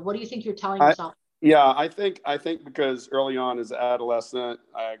be, Yaakov? What do you think you're telling yourself? Yeah, I think because early on as an adolescent,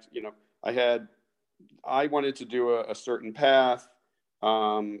 I wanted to do a certain path,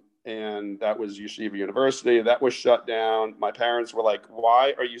 and that was Yeshiva University. That was shut down. My parents were like,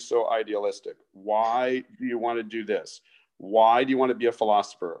 "Why are you so idealistic? Why do you want to do this? Why do you want to be a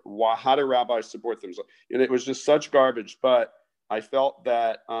philosopher? Why, how do rabbis support themselves? And it was just such garbage. But I felt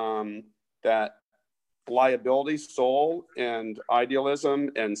that that liability, soul, and idealism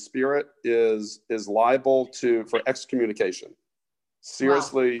and spirit is liable for excommunication.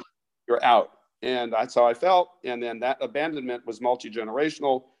 Seriously, wow. You're out. And that's how I felt. And then that abandonment was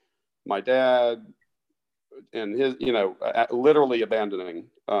multi-generational. My dad and his, literally abandoning.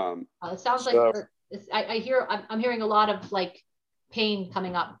 It sounds like I'm hearing a lot of like pain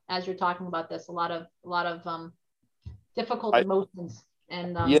coming up as you're talking about this. A lot of difficult emotions.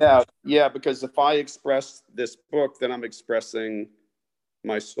 And yeah, because if I express this book, then I'm expressing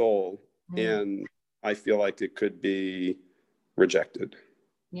my soul, and I feel like it could be rejected.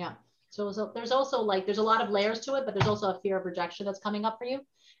 Yeah. So there's also there's a lot of layers to it, but there's also a fear of rejection that's coming up for you.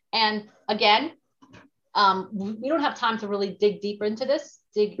 And again, we don't have time to really dig deeper into this,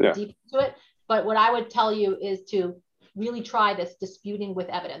 deep into it. But what I would tell you is to really try this disputing with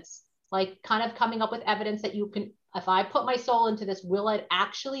evidence, like kind of coming up with evidence that you can, if I put my soul into this, will it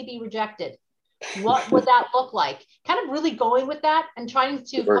actually be rejected? What would that look like? Kind of really going with that and trying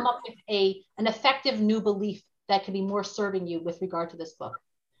to come up with an effective new belief that can be more serving you with regard to this book.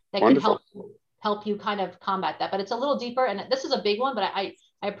 That can help you kind of combat that. But it's a little deeper, and this is a big one, but I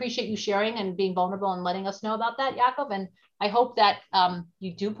appreciate you sharing and being vulnerable and letting us know about that, Yaakov. And I hope that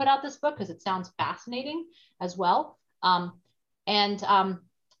you do put out this book because it sounds fascinating as well. So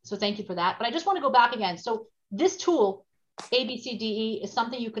thank you for that. But I just want to go back again. So this tool, ABCDE, is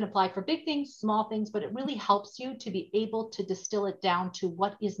something you can apply for big things, small things, but it really helps you to be able to distill it down to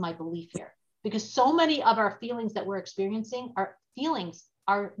what is my belief here? Because so many of our feelings that we're experiencing are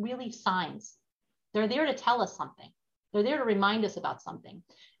really signs. They're there to tell us something. They're there to remind us about something.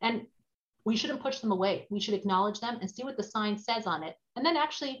 And we shouldn't push them away. We should acknowledge them and see what the sign says on it, and then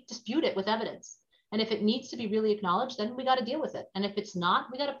actually dispute it with evidence. And if it needs to be really acknowledged, then we got to deal with it. And if it's not,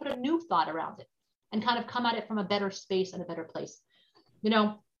 we got to put a new thought around it and kind of come at it from a better space and a better place.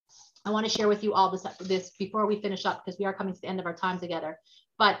 I want to share with you all this before we finish up, because we are coming to the end of our time together.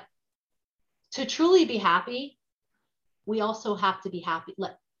 But to truly be happy, we also have to be happy.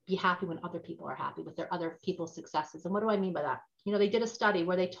 Be happy when other people are happy with their other people's successes. And what do I mean by that? They did a study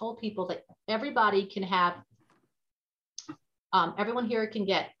where they told people that everybody can have, everyone here can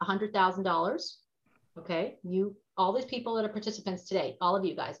get $100,000. Okay. All these people that are participants today, all of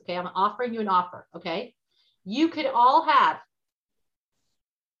you guys. Okay. I'm offering you an offer. Okay. You could all have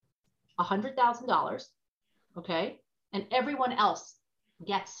 $100,000. Okay. And everyone else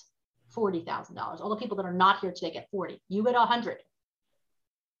gets $40,000. All the people that are not here today get 40. You get 100.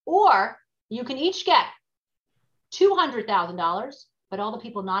 Or you can each get $200,000, but all the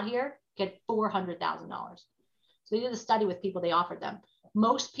people not here get $400,000. So they did a study with people, they offered them.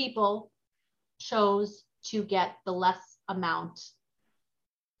 Most people chose to get the less amount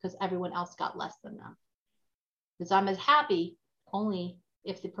because everyone else got less than them. Because I'm as happy only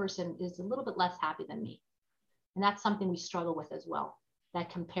if the person is a little bit less happy than me. And that's something we struggle with as well,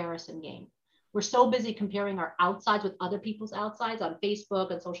 that comparison game. We're so busy comparing our outsides with other people's outsides on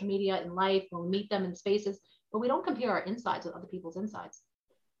Facebook and social media in life when we meet them in spaces, but we don't compare our insides with other people's insides.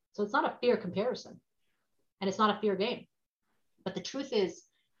 So it's not a fair comparison, and it's not a fair game. But the truth is,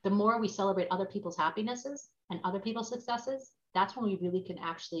 the more we celebrate other people's happinesses and other people's successes, that's when we really can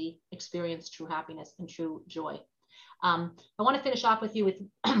actually experience true happiness and true joy. I want to finish off with you with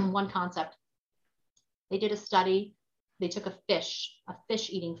one concept. They did a study. They took a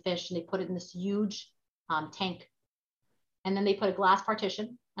fish-eating fish, and they put it in this huge tank. And then they put a glass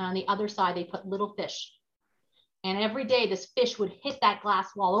partition, and on the other side, they put little fish. And every day, this fish would hit that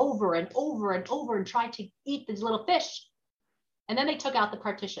glass wall over and over and over and try to eat these little fish. And then they took out the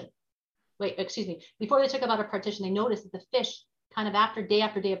partition. Before they took out a partition, they noticed that the fish kind of after day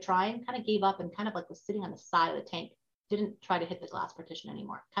of trying, kind of gave up and kind of like was sitting on the side of the tank. Didn't try to hit the glass partition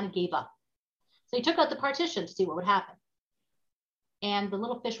anymore, kind of gave up. So they took out the partition to see what would happen. And the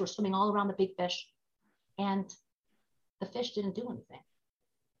little fish were swimming all around the big fish. And the fish didn't do anything.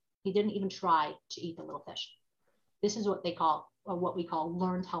 He didn't even try to eat the little fish. This is what we call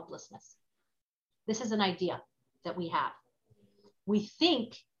learned helplessness. This is an idea that we have. We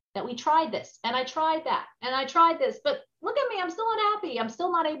think that we tried this, and I tried that, and I tried this, but look at me, I'm still unhappy. I'm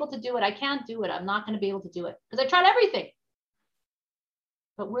still not able to do it. I can't do it. I'm not going to be able to do it because I tried everything.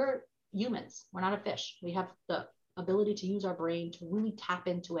 But we're humans. We're not a fish. We have the ability to use our brain, to really tap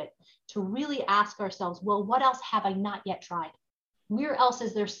into it, to really ask ourselves, well, what else have I not yet tried? Where else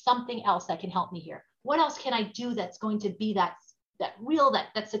is there something else that can help me here? What else can I do that's going to be that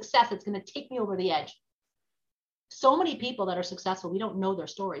success that's going to take me over the edge? So many people that are successful, we don't know their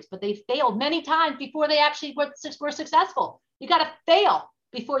stories, but they failed many times before they actually were successful. You got to fail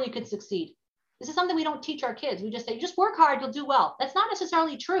before you can succeed. This is something we don't teach our kids. We just say, just work hard, you'll do well. That's not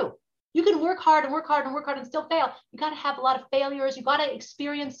necessarily true. You can work hard and work hard and work hard and still fail. You got to have a lot of failures. You got to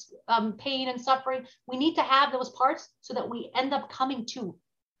experience pain and suffering. We need to have those parts so that we end up coming to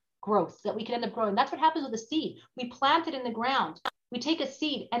growth, that we can end up growing. That's what happens with a seed. We plant it in the ground. We take a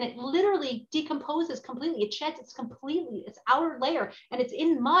seed and it literally decomposes completely. It sheds its outer layer, and it's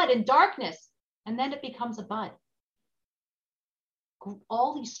in mud and darkness. And then it becomes a bud.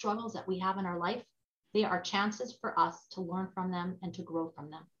 All these struggles that we have in our life, they are chances for us to learn from them and to grow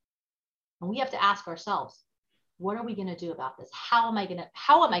from them. And we have to ask ourselves, what are we going to do about this? How am I going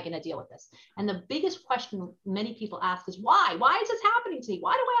to deal with this? And the biggest question many people ask is why? Why is this happening to me?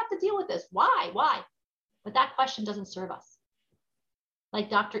 Why do I have to deal with this? Why? But that question doesn't serve us. Like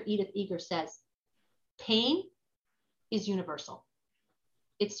Dr. Edith Eger says, pain is universal.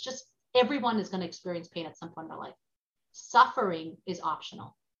 It's just everyone is going to experience pain at some point in their life. Suffering is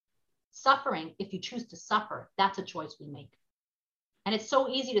optional. Suffering, if you choose to suffer, that's a choice we make. And it's so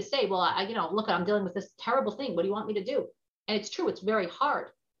easy to say, well, look, I'm dealing with this terrible thing. What do you want me to do? And it's true, it's very hard,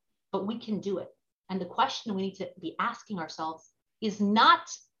 but we can do it. And the question we need to be asking ourselves is not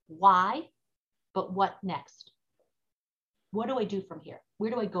why, but what next? What do I do from here?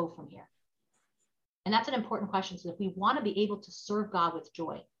 Where do I go from here? And that's an important question. So if we want to be able to serve God with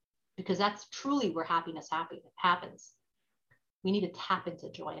joy, because that's truly where happiness happens, we need to tap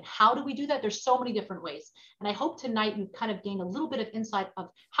into joy. And how do we do that? There's so many different ways. And I hope tonight you've kind of gained a little bit of insight of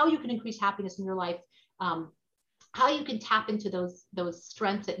how you can increase happiness in your life, how you can tap into those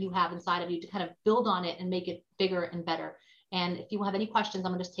strengths that you have inside of you to kind of build on it and make it bigger and better. And if you have any questions,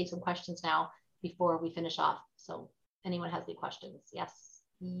 I'm going to just take some questions now before we finish off. So anyone has any questions?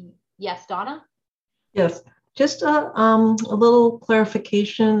 Yes, Donna? Yes, just a little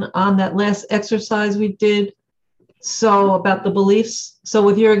clarification on that last exercise we did. So about the beliefs. So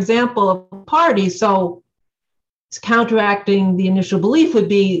with your example of party, so it's counteracting the initial belief would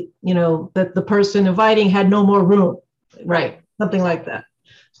be, that the person inviting had no more room, right? Something like that.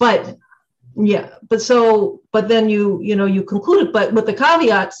 But yeah, but then you concluded, but with the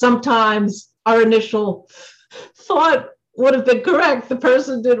caveat, sometimes our initial thought would have been correct. The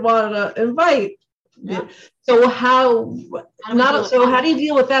person didn't want to invite. Yeah. So how do you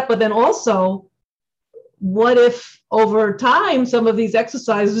deal with that? But then also, what if over time some of these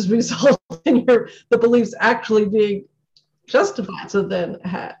exercises result in the beliefs actually being justified? So then,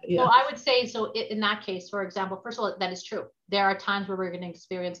 So I would say, so in that case, for example, first of all, that is true. There are times where we're going to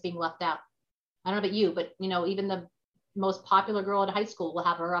experience being left out. I don't know about you, but even the most popular girl at high school will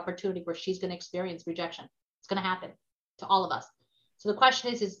have her opportunity where she's going to experience rejection. It's going to happen to all of us. So the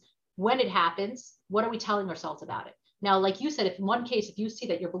question is when it happens, what are we telling ourselves about it? Now, like you said, if in one case, if you see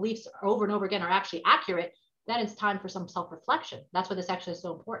that your beliefs over and over again are actually accurate, then it's time for some self-reflection. That's why this actually is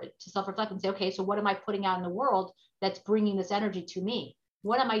so important, to self-reflect and say, okay, so what am I putting out in the world that's bringing this energy to me?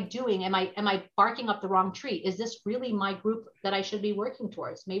 What am I doing? Am I barking up the wrong tree? Is this really my group that I should be working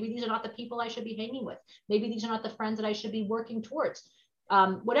towards? Maybe these are not the people I should be hanging with. Maybe these are not the friends that I should be working towards.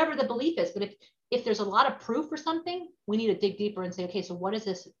 Whatever the belief is, but if there's a lot of proof for something, we need to dig deeper and say, okay, so what is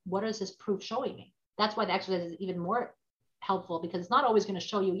this proof showing me? That's why the exercise is even more helpful, because it's not always going to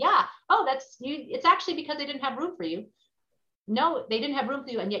show you, that's you. It's actually because they didn't have room for you. No, they didn't have room for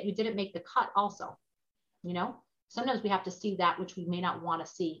you, and yet you didn't make the cut also. Sometimes we have to see that which we may not want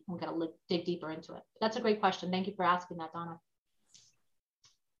to see. We've got to dig deeper into it. That's a great question. Thank you for asking that, Donna.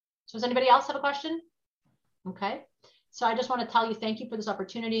 So does anybody else have a question? Okay. So I just want to tell you, thank you for this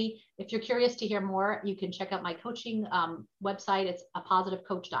opportunity. If you're curious to hear more, you can check out my coaching website. It's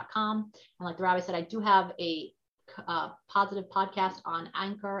apositivecoach.com. And like the rabbi said, I do have a positive podcast on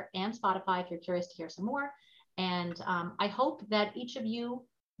Anchor and Spotify if you're curious to hear some more. And I hope that each of you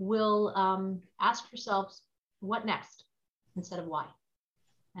will ask yourselves, what next instead of why?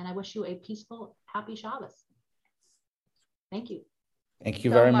 And I wish you a peaceful, happy Shabbos. Thank you. Thank you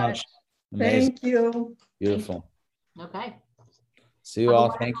very much. Amazing. Thank you. Beautiful. Okay. See you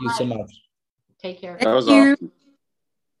all. Thank you so much. Take care. That was awesome.